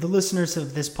 The listeners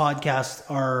of this podcast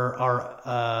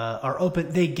are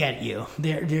open. They get you.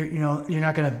 They're you're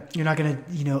not gonna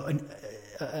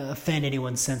offend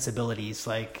anyone's sensibilities.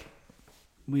 Like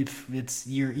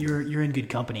you're in good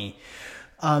company.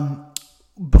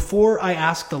 Before I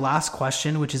ask the last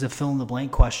question, which is a fill in the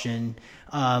blank question,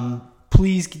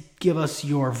 please give us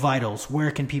your vitals.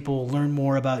 Where can people learn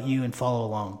more about you and follow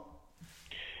along?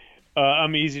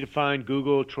 I'm easy to find.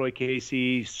 Google Troy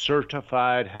Casey,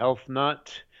 Certified Health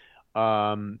Nut.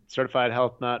 Certified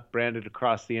Health Nut, branded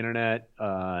across the internet.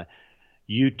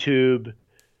 YouTube,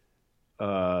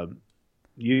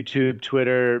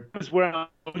 Twitter is where I'm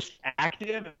most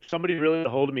active. If somebody really got a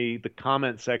hold of me, the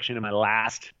comment section in my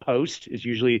last post is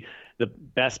usually the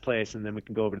best place, and then we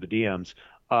can go over to the DMs.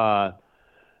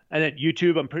 And at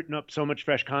YouTube, I'm putting up so much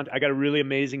fresh content. I got a really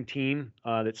amazing team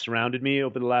that surrounded me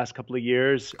over the last couple of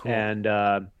years. Cool. And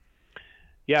I'm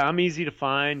easy to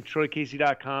find.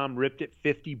 TroyCasey.com,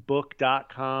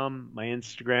 rippedit50book.com. My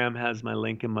Instagram has my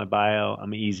link in my bio.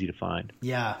 I'm easy to find.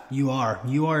 Yeah, you are.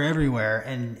 You are everywhere.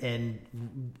 And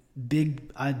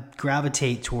I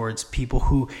gravitate towards people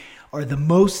who are the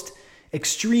most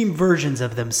extreme versions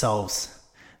of themselves.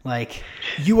 Like,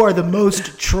 you are the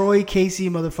most Troy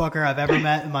Casey motherfucker I've ever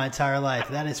met in my entire life.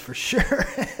 That is for sure.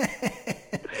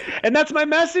 And that's my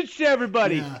message to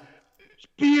everybody. Yeah.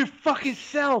 Just be your fucking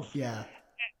self. Yeah.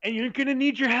 And you're going to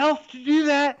need your health to do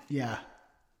that. Yeah.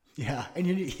 Yeah.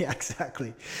 Yeah,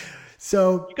 exactly.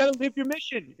 So you got to live your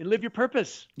mission and live your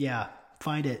purpose. Yeah.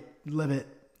 Find it. Live it.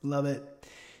 Love it.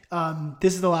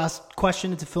 This is the last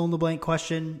question. It's a fill in the blank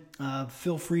question.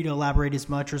 Feel free to elaborate as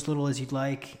much or as little as you'd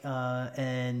like.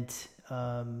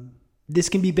 This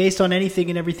can be based on anything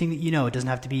and everything that you know. It doesn't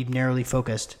have to be narrowly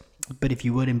focused. But if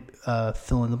you would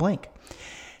fill in the blank.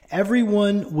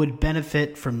 Everyone would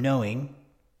benefit from knowing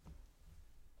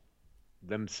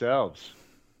themselves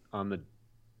on the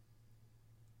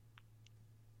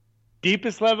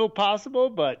deepest level possible,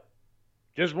 but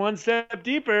just one step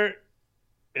deeper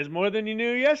is more than you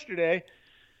knew yesterday.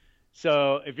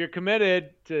 So if you're committed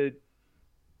to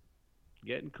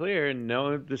getting clear and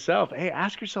knowing the self, hey,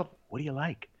 ask yourself, what do you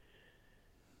like?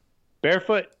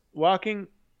 Barefoot, walking,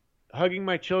 hugging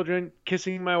my children,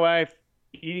 kissing my wife,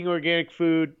 eating organic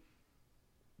food,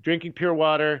 drinking pure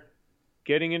water,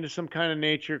 getting into some kind of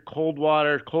nature, cold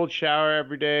water, cold shower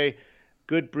every day,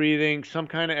 good breathing, some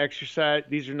kind of exercise.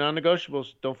 These are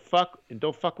non-negotiables. Don't fuck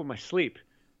with my sleep,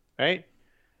 right?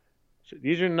 So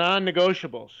these are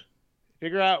non-negotiables.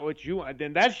 Figure out what you want.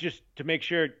 Then that's just to make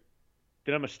sure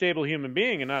that I'm a stable human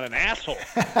being and not an asshole,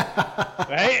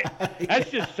 right? That's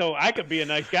just so I could be a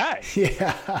nice guy.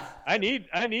 Yeah. I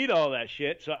need all that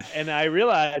shit. So, and I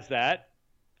realized that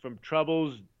from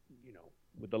troubles,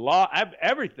 with the law,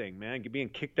 everything, man, being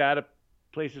kicked out of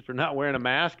places for not wearing a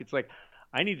mask. It's like,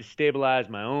 I need to stabilize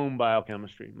my own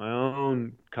biochemistry, my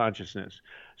own consciousness,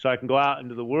 so I can go out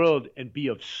into the world and be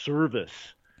of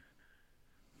service.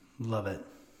 Love it.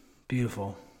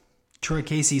 Beautiful. Troy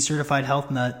Casey, certified health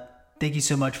nut. Thank you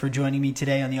so much for joining me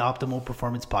today on the Optimal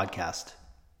Performance Podcast.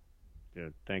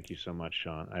 Good. Thank you so much,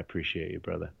 Sean. I appreciate you,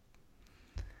 brother.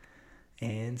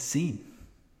 And scene.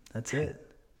 That's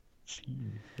it.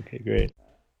 Okay, great.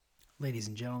 Ladies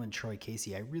and gentlemen, Troy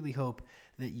Casey, I really hope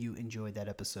that you enjoyed that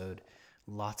episode.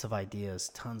 Lots of ideas,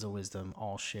 tons of wisdom,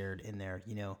 all shared in there.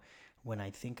 When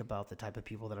I think about the type of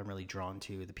people that I'm really drawn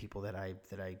to, the people that I'm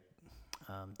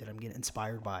getting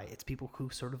inspired by, it's people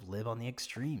who sort of live on the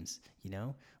extremes.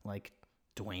 Like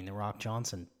Dwayne "The Rock"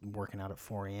 Johnson, working out at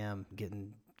 4 a.m.,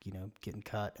 getting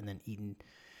cut, and then eating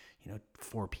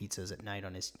 4 pizzas at night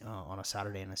on a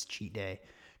Saturday on his cheat day.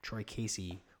 Troy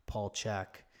Casey, Paul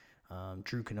Chek,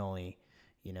 Drew Canole,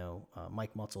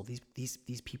 Mike Mutzel.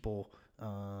 These people,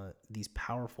 these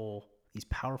powerful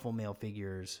male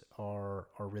figures are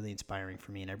really inspiring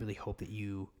for me, and I really hope that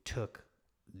you took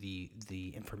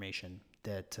the information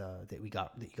that you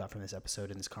got from this episode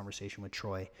and this conversation with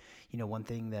Troy. One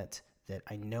thing that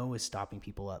I know is stopping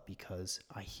people up, because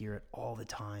I hear it all the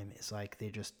time, is like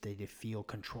they feel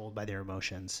controlled by their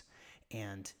emotions.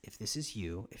 And if this is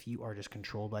you, if you are just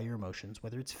controlled by your emotions,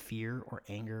 whether it's fear or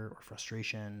anger or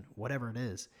frustration, whatever it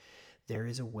is, there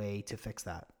is a way to fix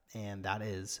that. And that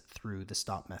is through the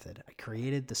STOP method. I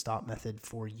created the STOP method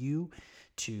for you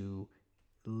to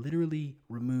literally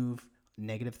remove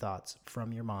negative thoughts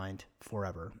from your mind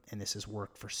forever. And this has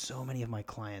worked for so many of my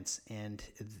clients, and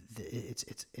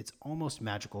it's almost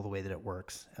magical the way that it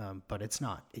works, but it's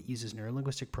not. It uses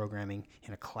neurolinguistic programming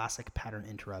and a classic pattern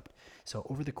interrupt. So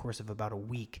over the course of about a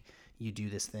week, you do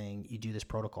this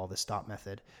protocol, the STOP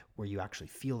method, where you actually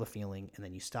feel the feeling, and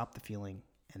then you stop the feeling,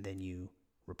 and then you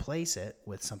replace it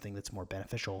with something that's more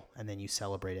beneficial, and then you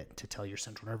celebrate it to tell your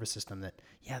central nervous system that,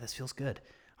 yeah, this feels good.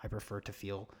 I prefer to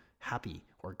feel happy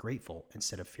or grateful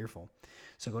instead of fearful.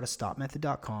 So go to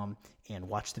stopmethod.com and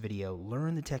watch the video,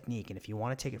 learn the technique. And if you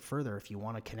want to take it further, if you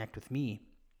want to connect with me,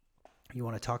 you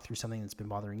want to talk through something that's been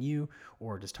bothering you,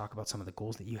 or just talk about some of the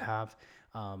goals that you have,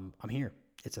 I'm here.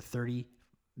 It's a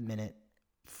 30-minute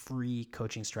free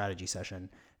coaching strategy session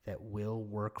that will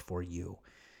work for you.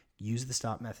 Use the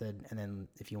STOP method, and then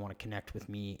if you want to connect with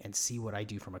me and see what I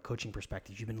do from a coaching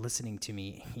perspective, you've been listening to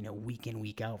me, week in,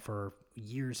 week out for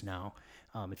years now.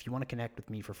 If you want to connect with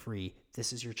me for free,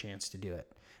 this is your chance to do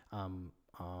it.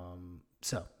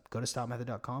 So go to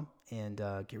stopmethod.com and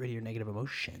get rid of your negative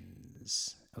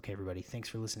emotions. Okay, everybody, thanks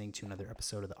for listening to another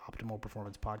episode of the Optimal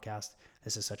Performance Podcast.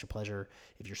 This is such a pleasure.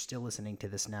 If you're still listening to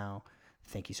this now,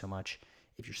 thank you so much.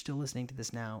 If you're still listening to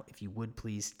this now, if you would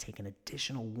please take an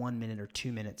additional 1 minute or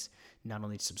 2 minutes, not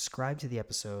only to subscribe to the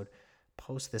episode,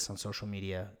 post this on social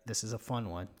media. This is a fun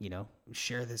one,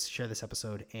 share this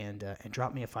episode, and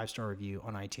drop me a 5-star review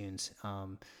on iTunes.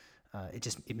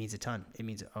 It means a ton. It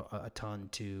means a ton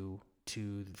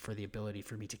for the ability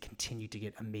for me to continue to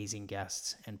get amazing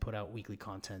guests and put out weekly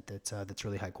content that's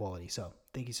really high quality. So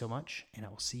thank you so much, and I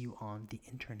will see you on the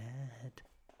internet.